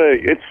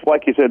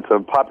like you said, it's a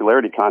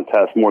popularity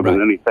contest more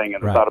than anything,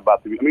 and it's not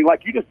about the. I mean,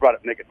 like you just brought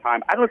up "Nick of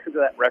Time." I listened to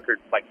that record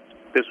like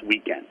this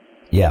weekend.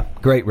 Yeah,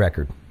 great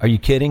record. Are you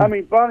kidding? I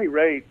mean, Bonnie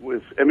Raitt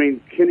was. I mean,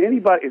 is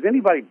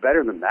anybody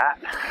better than that?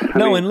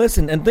 And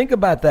listen, and think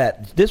about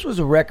that. This was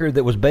a record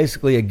that was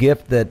basically a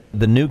gift that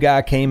the new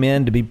guy came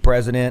in to be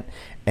president,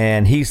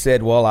 and he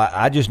said, "Well,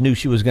 I just knew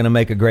she was going to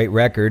make a great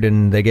record,"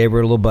 and they gave her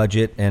a little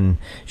budget, and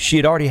she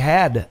had already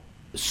had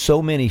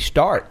so many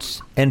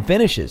starts and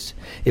finishes.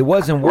 It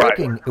wasn't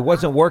working. It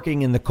wasn't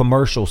working in the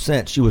commercial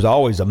sense. She was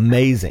always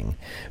amazing,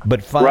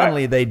 but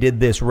finally they did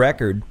this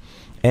record.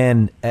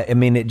 And, I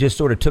mean, it just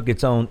sort of took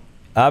its own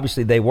 –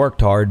 obviously, they worked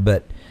hard,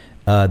 but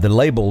the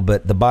label,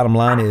 but the bottom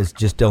line is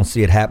just don't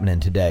see it happening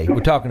today.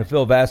 We're talking to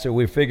Phil Vassar.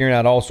 We're figuring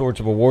out all sorts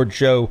of award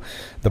show,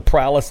 the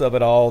prowess of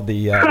it all,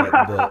 the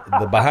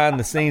behind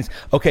the scenes.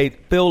 Okay,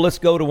 Phil, let's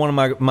go to one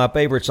of my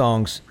favorite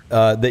songs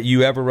that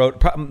you ever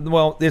wrote.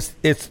 Well, it's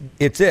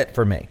it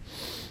for me,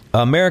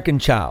 American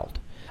Child.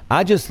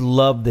 I just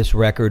love this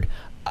record.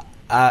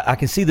 I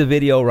can see the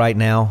video right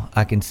now.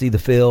 I can see the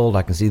field.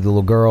 I can see the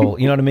little girl.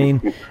 You know what I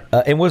mean?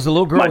 And was the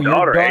little girl my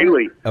daughter,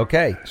 Haley?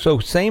 Okay. So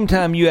same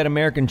time you had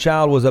American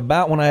Child was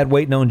about when I had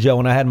Waiting on Joe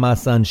and I had my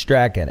son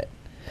Strack in it.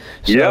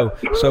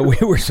 So we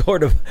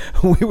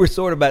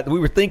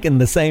were thinking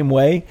the same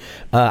way.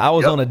 I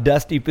was on a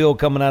dusty field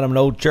coming out of an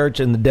old church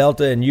in the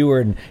Delta, and you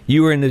were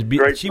in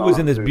this. She was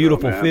in this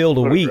beautiful field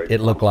of wheat. It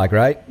looked like,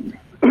 right?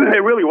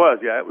 It really was,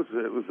 yeah. It was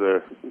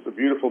a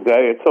beautiful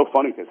day. It's so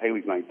funny because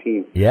Haley's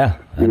 19. Yeah,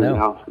 I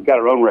know. She's got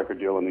her own record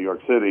deal in New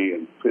York City,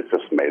 and it's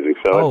just amazing.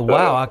 So,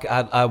 wow!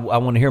 I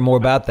want to hear more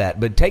about that.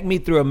 But take me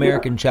through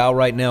American Child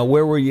right now.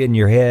 Where were you in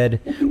your head?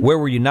 Where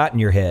were you not in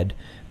your head?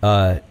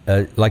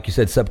 Like you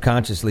said,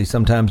 subconsciously,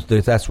 sometimes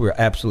that's where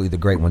absolutely the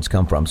great ones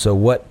come from. So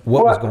what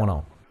was going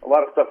on? A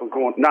lot of stuff was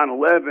going on.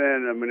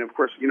 9/11. I mean, of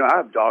course, I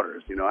have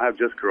daughters. I have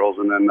just girls,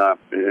 and then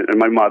and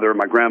my mother,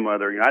 my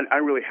grandmother. I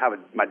really have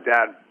my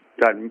dad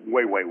died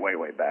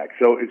way back.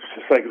 So it's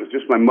just like it was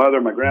just my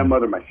mother, my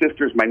grandmother, my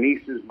sisters, my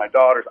nieces, my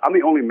daughters. I'm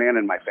the only man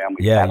in my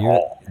family.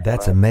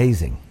 That's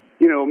amazing.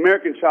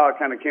 American Child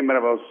kind of came out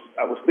of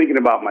I was thinking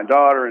about my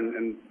daughter,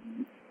 and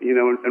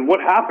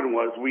what happened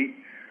was we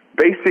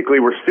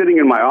basically were sitting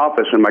in my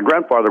office, and my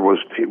grandfather was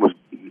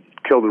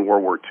killed in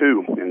World War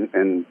II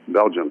in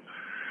Belgium.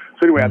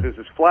 So anyway, there's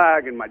this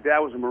flag, and my dad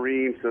was a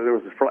Marine, so there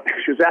was this flag.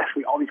 She was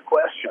asking me all these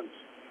questions,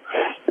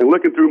 and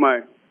looking through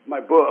my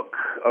book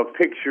of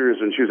pictures,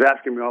 and she was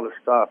asking me all this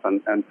stuff,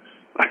 and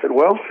I said,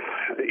 well,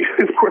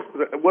 of course,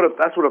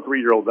 that's what a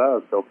 3-year-old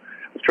does. So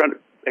I was trying to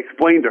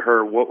explained to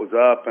her what was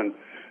up and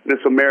this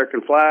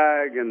American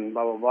flag and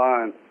blah blah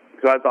blah. And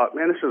so I thought,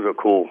 man, this would be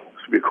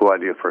a cool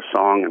idea for a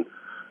song.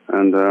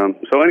 And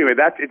so anyway,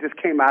 it just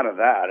came out of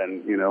that,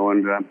 and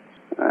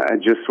I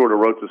just sort of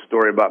wrote the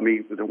story about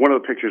me. One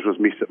of the pictures was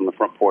me sitting on the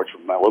front porch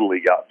with my Little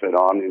League outfit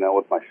on,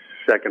 with my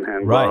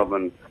secondhand glove,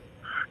 and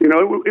it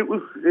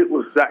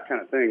was that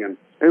kind of thing, and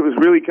it was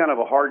really kind of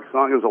a hard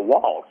song. It was a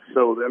waltz,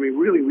 so I mean,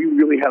 we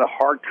really had a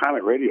hard time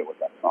at radio with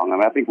that song. I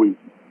mean, I think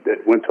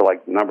it went to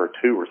like number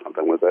 2 or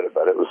something with it,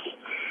 but it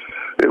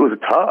was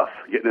tough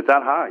getting it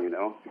that high,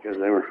 because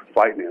they were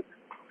fighting it.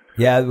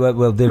 Yeah,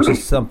 well, there's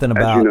just something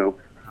about. As you know.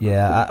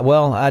 Yeah,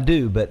 I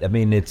do, but I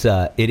mean, it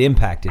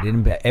impacted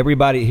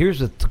everybody. Here's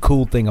the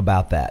cool thing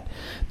about that: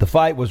 the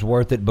fight was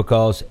worth it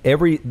because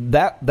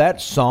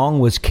that song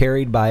was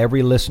carried by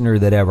every listener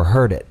that ever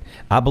heard it.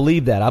 I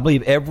believe that. I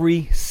believe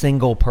every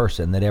single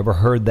person that ever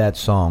heard that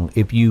song,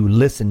 if you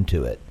listened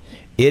to it,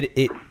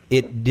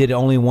 it did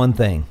only one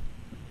thing: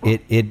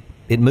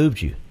 it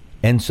moved you,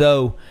 and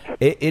so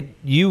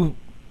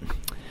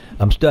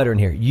I'm stuttering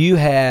here. You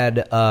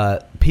had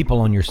people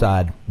on your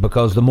side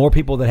because the more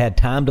people that had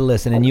time to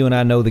listen, and you and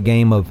I know the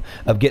game of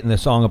getting the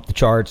song up the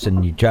charts,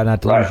 and you try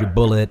not to lose your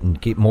bullet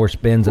and keep more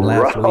spins than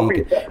last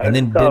week, and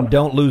then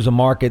don't lose a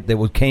market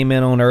that came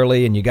in on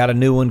early, and you got a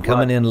new one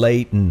coming in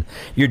late, and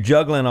you're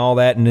juggling all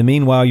that, and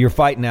meanwhile you're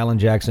fighting Alan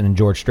Jackson and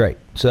George Strait.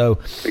 So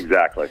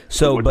exactly.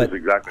 So, which but is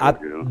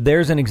exactly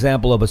there's an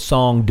example of a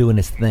song doing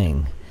its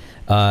thing.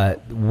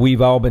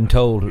 We've all been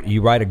told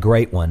you write a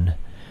great one,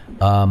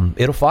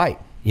 it'll fight.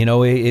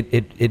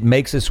 It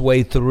makes its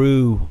way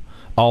through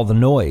all the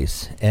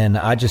noise, and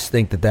I just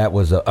think that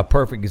was a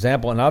perfect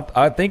example, and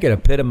I think it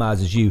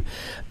epitomizes you.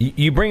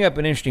 You bring up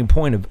an interesting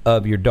point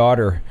of your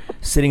daughter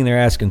sitting there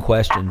asking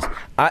questions.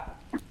 I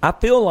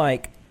feel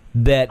like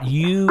that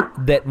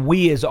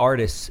we as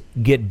artists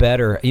get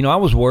better. I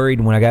was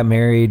worried when I got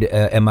married,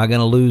 am I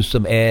going to lose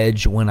some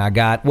edge when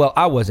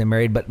I wasn't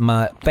married, but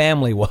my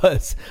family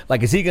was.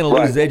 Like, is he going to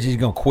lose his edge? Is he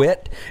going to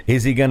quit?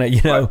 Is he going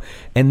to,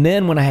 And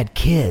then when I had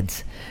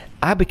kids,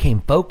 I became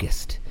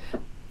focused.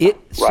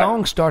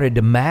 Songs started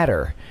to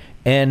matter.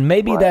 And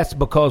maybe that's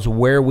because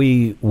where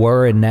we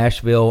were in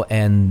Nashville,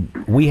 and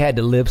we had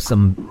to live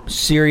some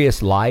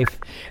serious life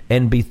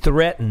and be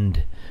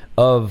threatened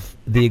of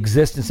the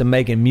existence of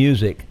making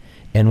music.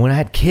 And when I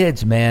had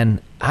kids,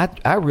 man,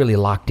 I really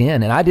locked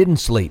in, and I didn't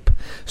sleep.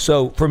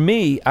 So for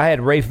me, I had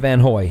Rafe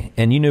Van Hoy,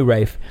 and you knew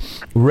Rafe.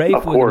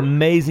 Rafe was an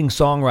amazing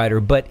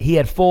songwriter, but he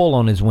had full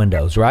on his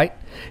windows, right?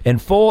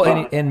 And full,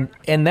 and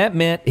that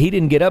meant he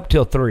didn't get up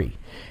till 3.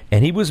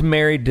 And he was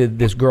married to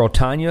this girl,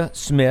 Tanya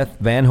Smith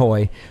Van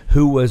Hoy,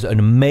 who was an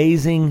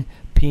amazing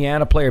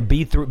piano player,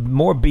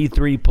 more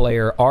B3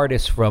 player,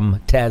 artist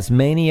from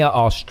Tasmania,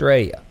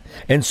 Australia.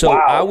 And so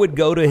I would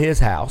go to his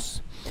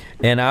house,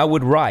 and I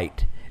would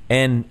write,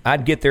 and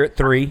I'd get there at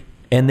 3,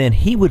 and then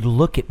he would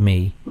look at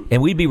me,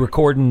 and we'd be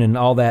recording and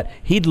all that.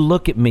 He'd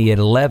look at me at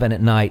 11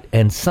 at night,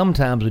 and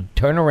sometimes would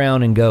turn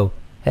around and go,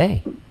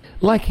 "Hey,"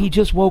 like he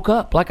just woke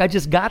up, like I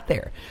just got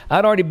there.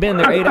 I'd already been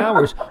there 8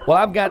 hours.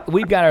 Well,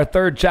 we've got our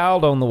 3rd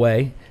child on the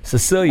way,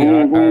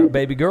 Cecilia, our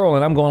baby girl,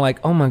 and I'm going like,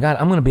 oh my God,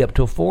 I'm going to be up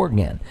till 4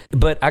 again.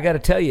 But I got to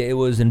tell you, it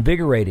was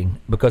invigorating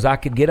because I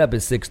could get up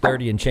at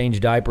 6:30 and change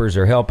diapers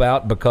or help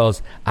out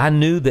because I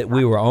knew that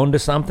we were on to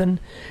something,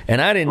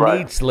 and I didn't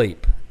need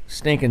sleep.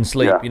 Stinking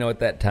sleep, at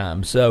that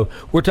time. So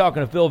we're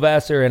talking to Phil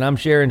Vassar, and I'm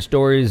sharing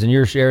stories, and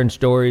you're sharing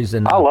stories,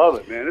 and I love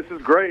it, man. This is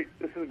great.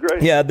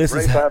 Yeah,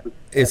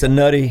 it's a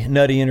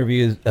nutty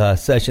interview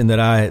session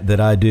that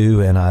I do,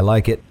 and I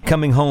like it.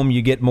 Coming home,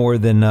 you get more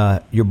than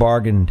you're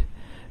bargained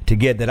to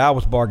get. That I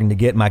was bargained to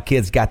get. My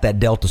kids got that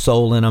Delta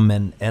Soul in them,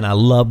 and I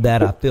love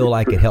that. I feel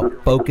like it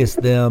helped focus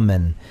them,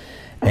 and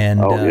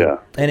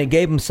it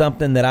gave them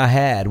something that I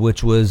had,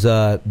 which was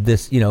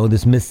this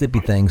Mississippi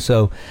thing.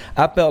 So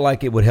I felt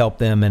like it would help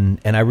them, and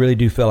I really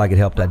do feel like it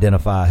helped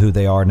identify who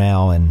they are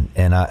now, and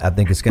I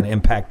think it's going to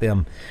impact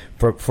them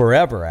for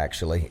forever,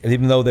 actually,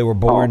 even though they were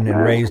born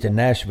and raised in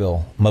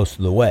Nashville most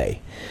of the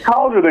way.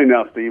 How old are they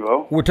now,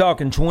 Steve-O? We're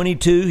talking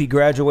 22. He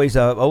graduates.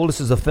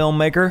 Oldest is a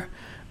filmmaker.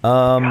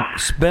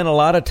 Spent a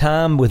lot of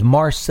time with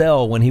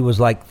Marcel when he was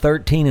like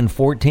 13 and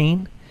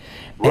 14.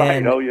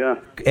 Right,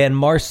 And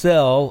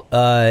Marcel,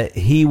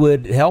 he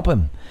would help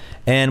him.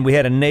 And we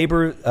had a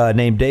neighbor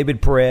named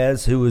David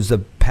Perez, who was a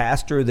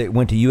pastor that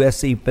went to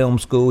USC Film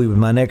School. He was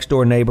my next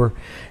door neighbor,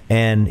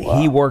 and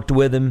he worked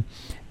with him.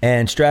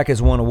 And Strack has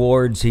won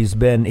awards. He's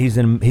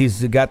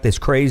got this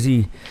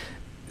crazy,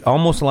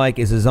 almost like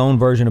is his own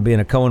version of being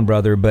a Coen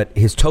brother, but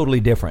he's totally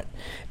different.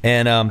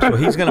 And so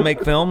he's going to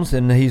make films,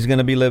 and he's going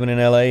to be living in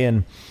L.A.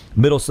 And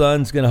middle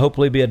son's going to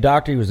hopefully be a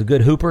doctor. He was a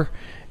good hooper.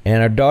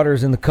 And our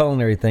daughter's in the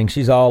culinary thing.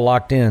 She's all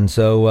locked in.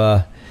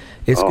 So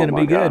it's going to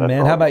be good,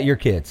 man. How about your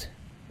kids?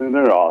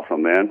 They're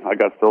awesome, man. I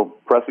got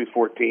Presley's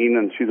 14,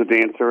 and she's a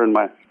dancer. And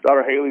my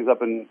daughter Haley's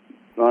up in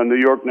New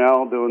York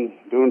now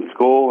doing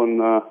school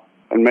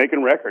and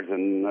making records.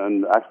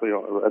 And actually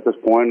at this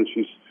point, and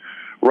she's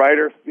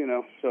writer,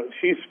 so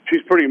she's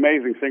pretty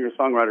amazing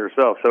singer-songwriter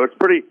herself. So it's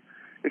pretty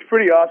it's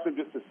pretty awesome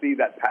just to see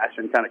that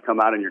passion kind of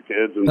come out in your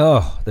kids. And,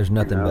 there's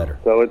nothing better.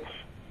 So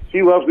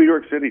she loves New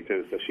York City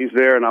too. So she's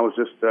there, and I was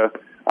just out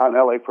in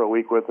LA for a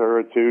week with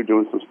her too,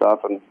 doing some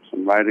stuff and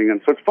some writing. And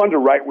so it's fun to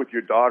write with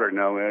your daughter.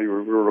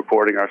 We're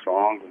recording our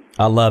songs.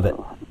 I love it.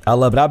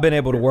 I've been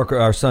able to work with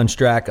our son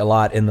Strack a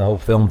lot in the whole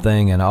film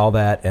thing and all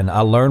that, and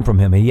I learn from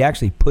him. He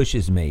actually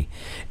pushes me,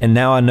 and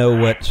now I know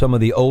what some of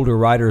the older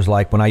writers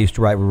like. When I used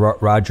to write with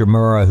Roger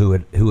Murrah,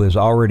 who is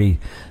already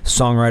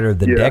songwriter of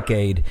the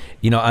decade,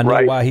 I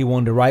know why he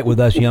wanted to write with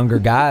us younger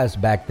guys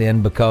back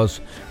then, because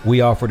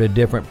we offered a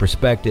different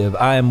perspective.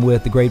 I am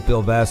with the great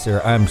Phil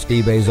Vassar. I'm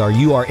Steve Azar.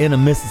 You are in a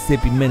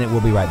Mississippi Minute. We'll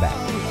be right back.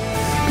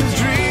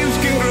 Dreams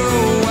can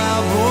grow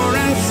wild, born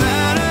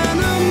inside an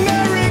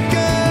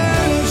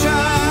American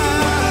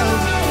child.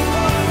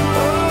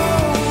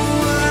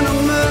 Oh, an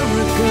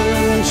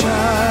American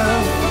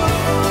child.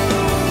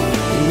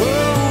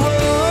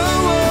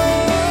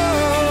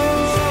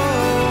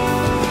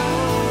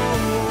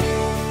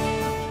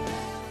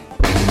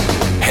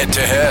 Head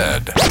to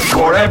Head.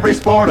 For every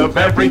sport of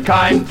every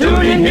kind,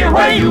 tune in here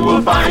where you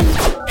will find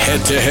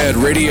Head to Head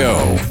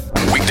Radio.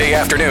 Weekday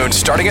afternoon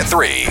starting at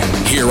 3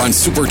 here on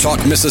Super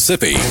Talk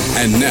Mississippi,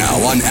 and now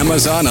on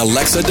Amazon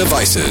Alexa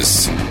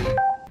devices.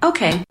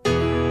 Okay.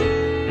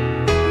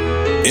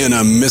 In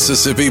a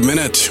Mississippi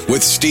Minute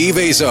with Steve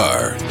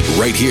Azar,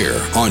 right here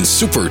on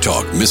Super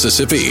Talk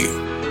Mississippi. All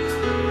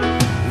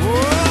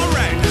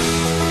right.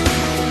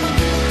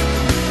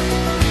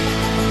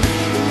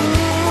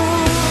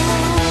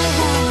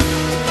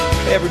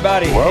 Hey,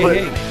 everybody.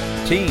 Hey.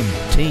 Team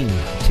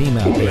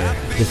out there.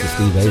 This is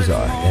Steve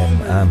Azar,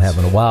 and I'm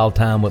having a wild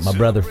time with my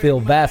brother Phil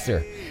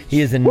Vassar.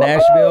 He is in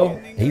Nashville.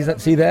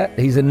 See that?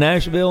 He's in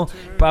Nashville.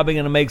 Probably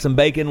going to make some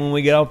bacon when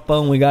we get off the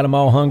phone. We got him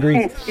all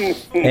hungry.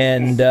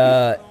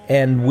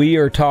 And we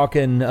are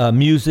talking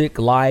music,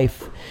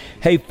 life.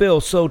 Hey,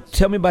 Phil, so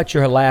tell me about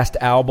your last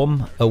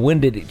album. When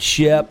did it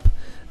ship?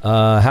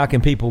 How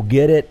can people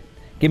get it?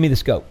 Give me the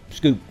scoop.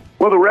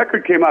 Well, the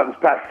record came out this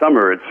past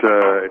summer.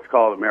 It's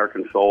called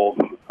American Soul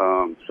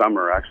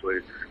Summer, actually,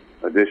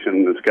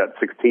 edition. It's got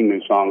 16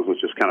 new songs,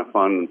 which is kind of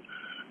fun.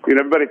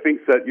 Everybody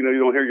thinks that, you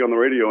don't hear you on the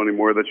radio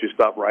anymore, that you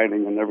stop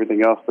writing and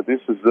everything else. But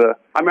this is, of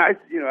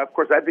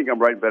course, I think I'm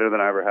writing better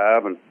than I ever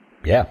have. And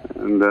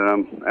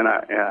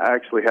I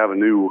actually have a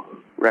new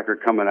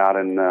record coming out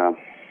in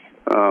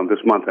this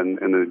month in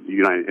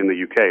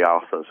the UK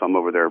also. So I'm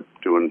over there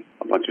doing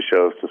a bunch of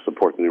shows to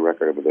support the new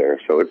record over there.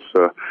 So it's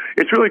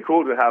really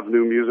cool to have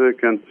new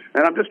music, and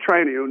I'm just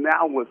trying to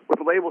now with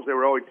labels, they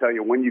were always telling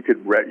you when you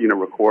could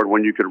record,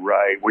 when you could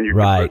write, when you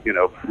could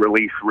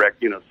release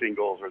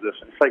singles or this.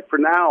 It's like for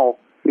now,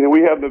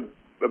 we have the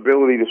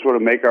ability to sort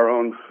of make our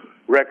own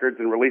records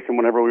and release them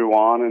whenever we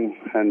want,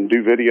 and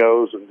do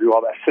videos and do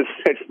all that.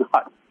 It's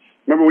not.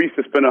 Remember, we used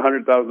to spend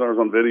 $100,000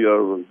 on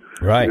videos, and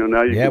right?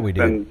 Now you can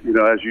spend,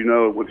 as you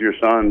know, with your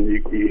son,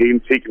 he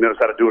knows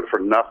how to do it for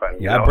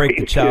nothing. Yeah, I break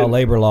the child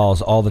labor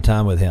laws all the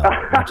time with him,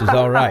 which is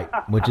all right.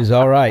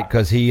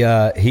 Because he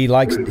does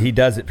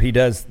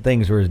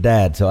things for his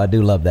dad, so I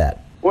do love that.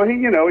 Well, he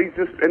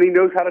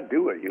knows how to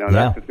do it.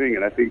 That's the thing.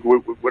 And I think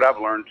what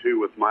I've learned too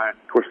with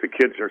of course, the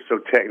kids are so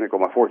technical.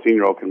 My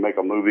 14-year-old can make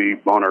a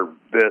movie on her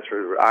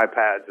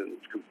iPads and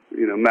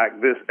Mac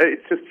this.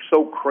 It's just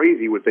so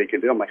crazy what they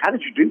can do. I'm like, how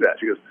did you do that?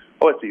 She goes,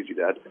 oh, it's easy,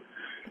 Dad.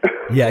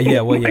 I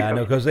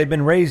know, because they've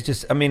been raised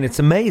it's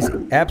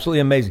amazing, absolutely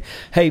amazing.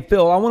 Hey,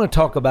 Phil, I want to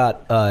talk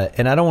about,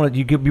 and I don't want to,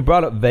 you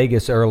brought up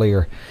Vegas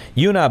earlier.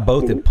 You and I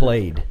both have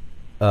played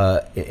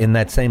in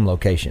that same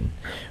location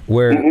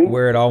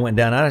where it all went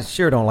down. I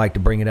sure don't like to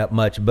bring it up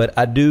much, but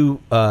I do.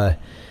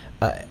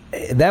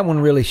 That one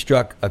really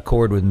struck a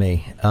chord with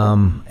me.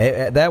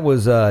 That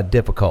was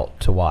difficult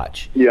to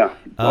watch. Yeah.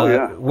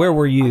 Where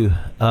were you?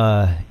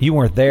 You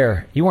weren't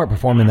there. You weren't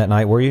performing that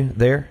night, were you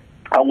there?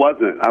 I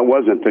wasn't.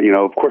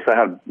 Of course, I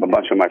had a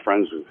bunch of my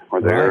friends were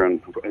there,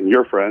 and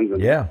your friends.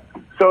 And yeah.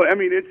 So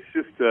it's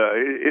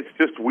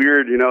just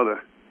weird.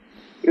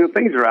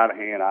 Things are out of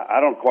hand. I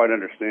don't quite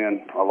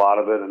understand a lot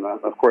of it, and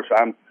of course,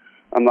 I'm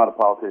not a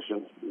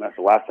politician. And that's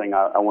the last thing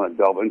I want to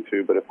delve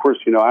into. But of course,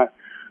 I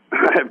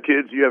have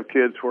kids. You have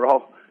kids. We're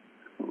all,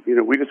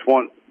 we just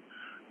want,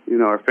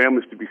 our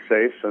families to be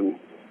safe, but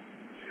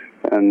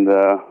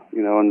we're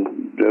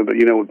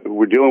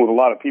dealing with a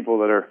lot of people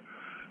that are,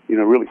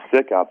 really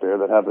sick out there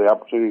that have the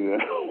opportunity to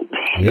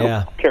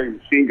carry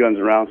machine guns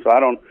around. So I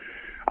don't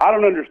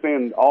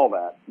understand all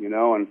that,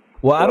 and.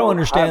 Well, I don't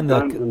understand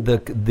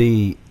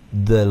the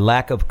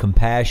lack of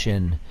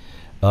compassion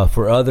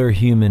for other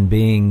human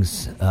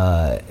beings.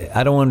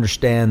 I don't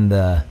understand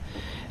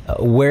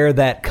where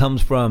that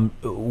comes from.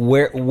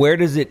 Where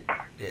does it?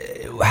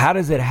 How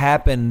does it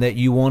happen that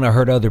you want to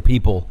hurt other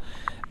people,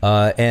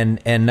 and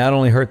not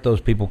only hurt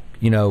those people,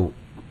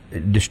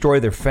 destroy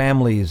their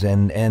families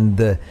and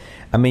the.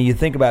 I mean, you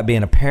think about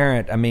being a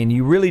parent. I mean,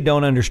 you really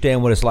don't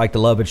understand what it's like to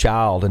love a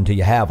child until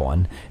you have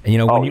one. And, you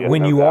know,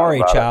 when you are a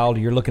child,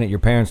 you're looking at your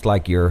parents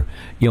like you're,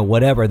 you know,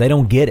 whatever. They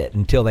don't get it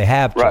until they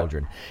have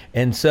children.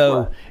 And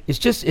so it's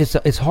just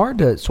it's hard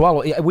to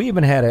swallow. We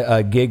even had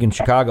a gig in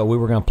Chicago. We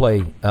were going to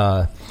play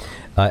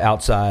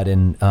outside,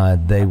 and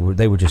they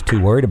were just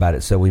too worried about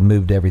it. So we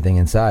moved everything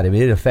inside. I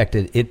mean, it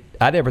affected it.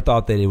 I never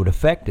thought that it would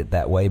affect it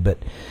that way, but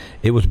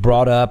it was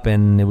brought up,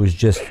 and it was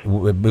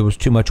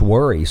too much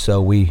worry.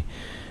 So we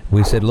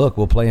said, look,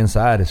 we'll play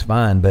inside. It's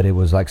fine. But it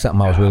was like something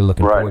I was really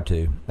looking forward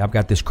to. I've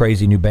got this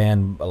crazy new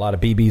band, a lot of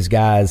BB's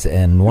guys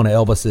and one of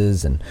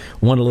Elvis's and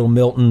one of Little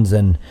Milton's.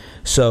 And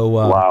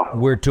so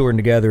we're touring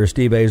together as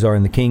Steve Azar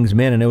and the King's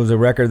Men. And it was a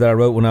record that I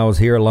wrote when I was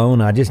here alone.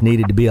 I just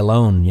needed to be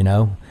alone, you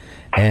know.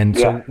 And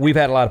so we've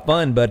had a lot of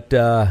fun. But,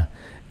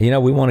 you know,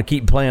 we want to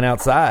keep playing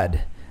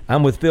outside.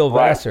 I'm with Phil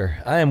Vassar.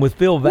 I am with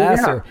Phil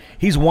Vassar. Yeah.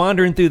 He's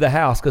wandering through the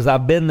house because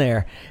I've been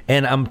there.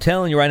 And I'm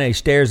telling you right now, he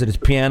stares at his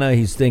piano.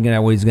 He's thinking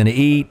about what he's going to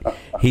eat.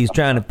 He's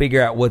trying to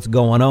figure out what's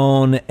going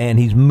on. And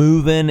he's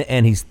moving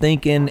and he's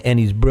thinking and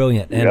he's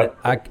brilliant. And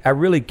I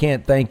really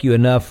can't thank you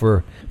enough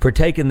for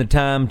taking the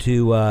time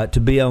to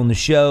be on the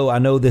show. I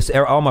know this.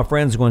 All my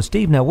friends are going,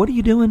 Steve, now what are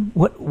you doing?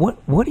 What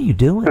are you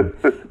doing?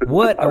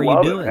 What are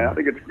you doing? I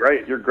think it's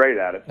great. You're great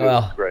at it.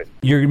 Well, it's great.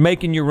 You're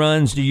making your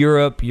runs to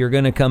Europe. You're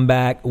going to come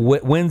back.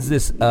 When's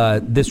this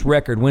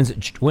record? When's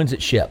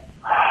it ship?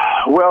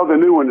 Well, the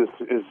new one is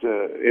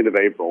end of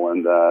April,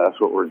 and that's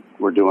what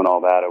we're doing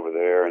all that over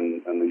there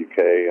in the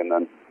UK, and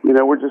then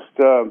we're just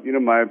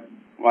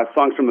my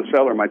Songs from the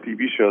Cellar, my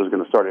TV show, is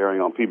going to start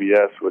airing on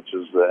PBS, which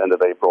is the end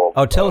of April.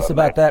 Oh, tell us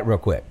about that real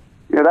quick.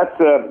 Yeah, that's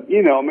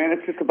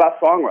it's just about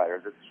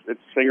songwriters. It's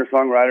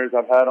singer-songwriters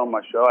I've had on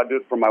my show. I do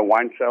it for my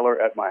wine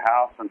cellar at my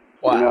house, and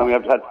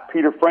I've had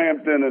Peter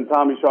Frampton and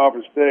Tommy Shaw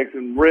from Styx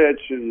and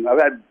Rich, and I've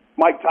had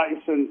Mike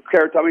Tyson,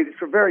 Carrot. I mean,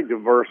 it's a very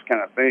diverse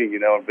kind of thing,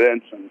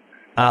 Vince and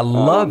I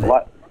love it.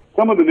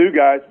 Some of the new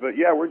guys, but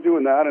yeah, we're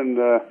doing that, and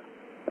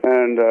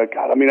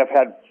God, I mean, I've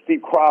had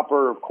Steve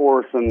Cropper, of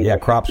course, and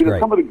Crop's great.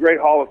 Some of the great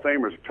Hall of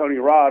Famers, Tony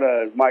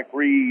Rada, Mike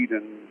Reed,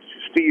 and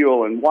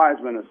Steele, and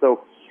Wiseman, and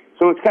so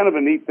it's kind of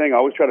a neat thing. I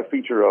always try to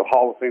feature a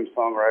Hall of Fame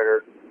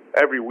songwriter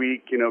every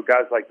week,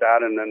 guys like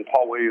that, and then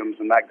Paul Williams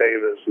and Mac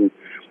Davis, and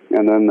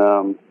then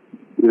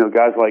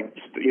guys like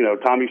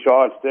Tommy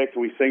Shaw and Styx,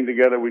 and we sing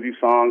together, we do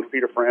songs,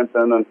 Peter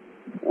Frampton, and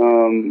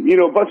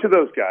a bunch of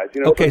those guys.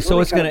 Okay, so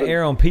it's going to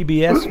air on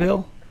PBS,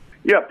 Phil?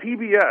 Yeah,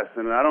 PBS,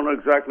 and I don't know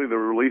exactly the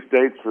release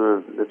dates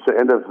for. It's the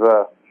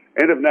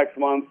end of next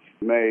month,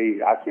 May.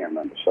 I can't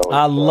remember. So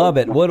I love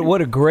it.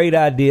 What a great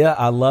idea!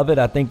 I love it.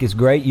 I think it's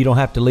great. You don't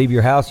have to leave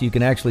your house. You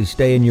can actually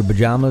stay in your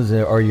pajamas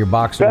or your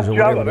boxers or whatever.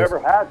 Best job I've ever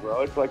had,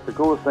 bro. It's like the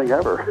coolest thing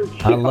ever.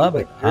 I love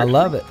it. I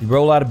love it. You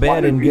roll out of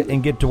bed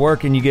and get to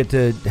work, and you get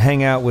to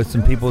hang out with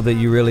some people that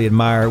you really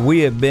admire. We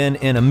have been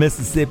in a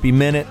Mississippi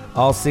Minute,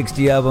 all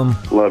 60 of them.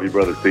 Love you,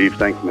 brother Steve.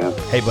 Thanks, man.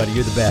 Hey, buddy,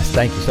 you're the best.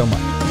 Thank you so much.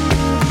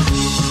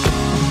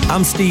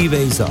 I'm Steve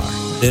Azar.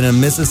 In a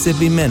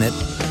Mississippi Minute,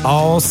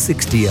 all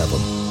 60 of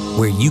them,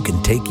 where you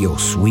can take your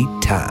sweet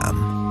time.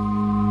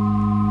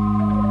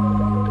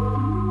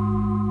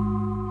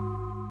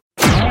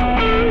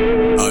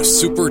 A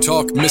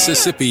SuperTalk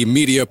Mississippi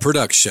media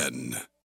production.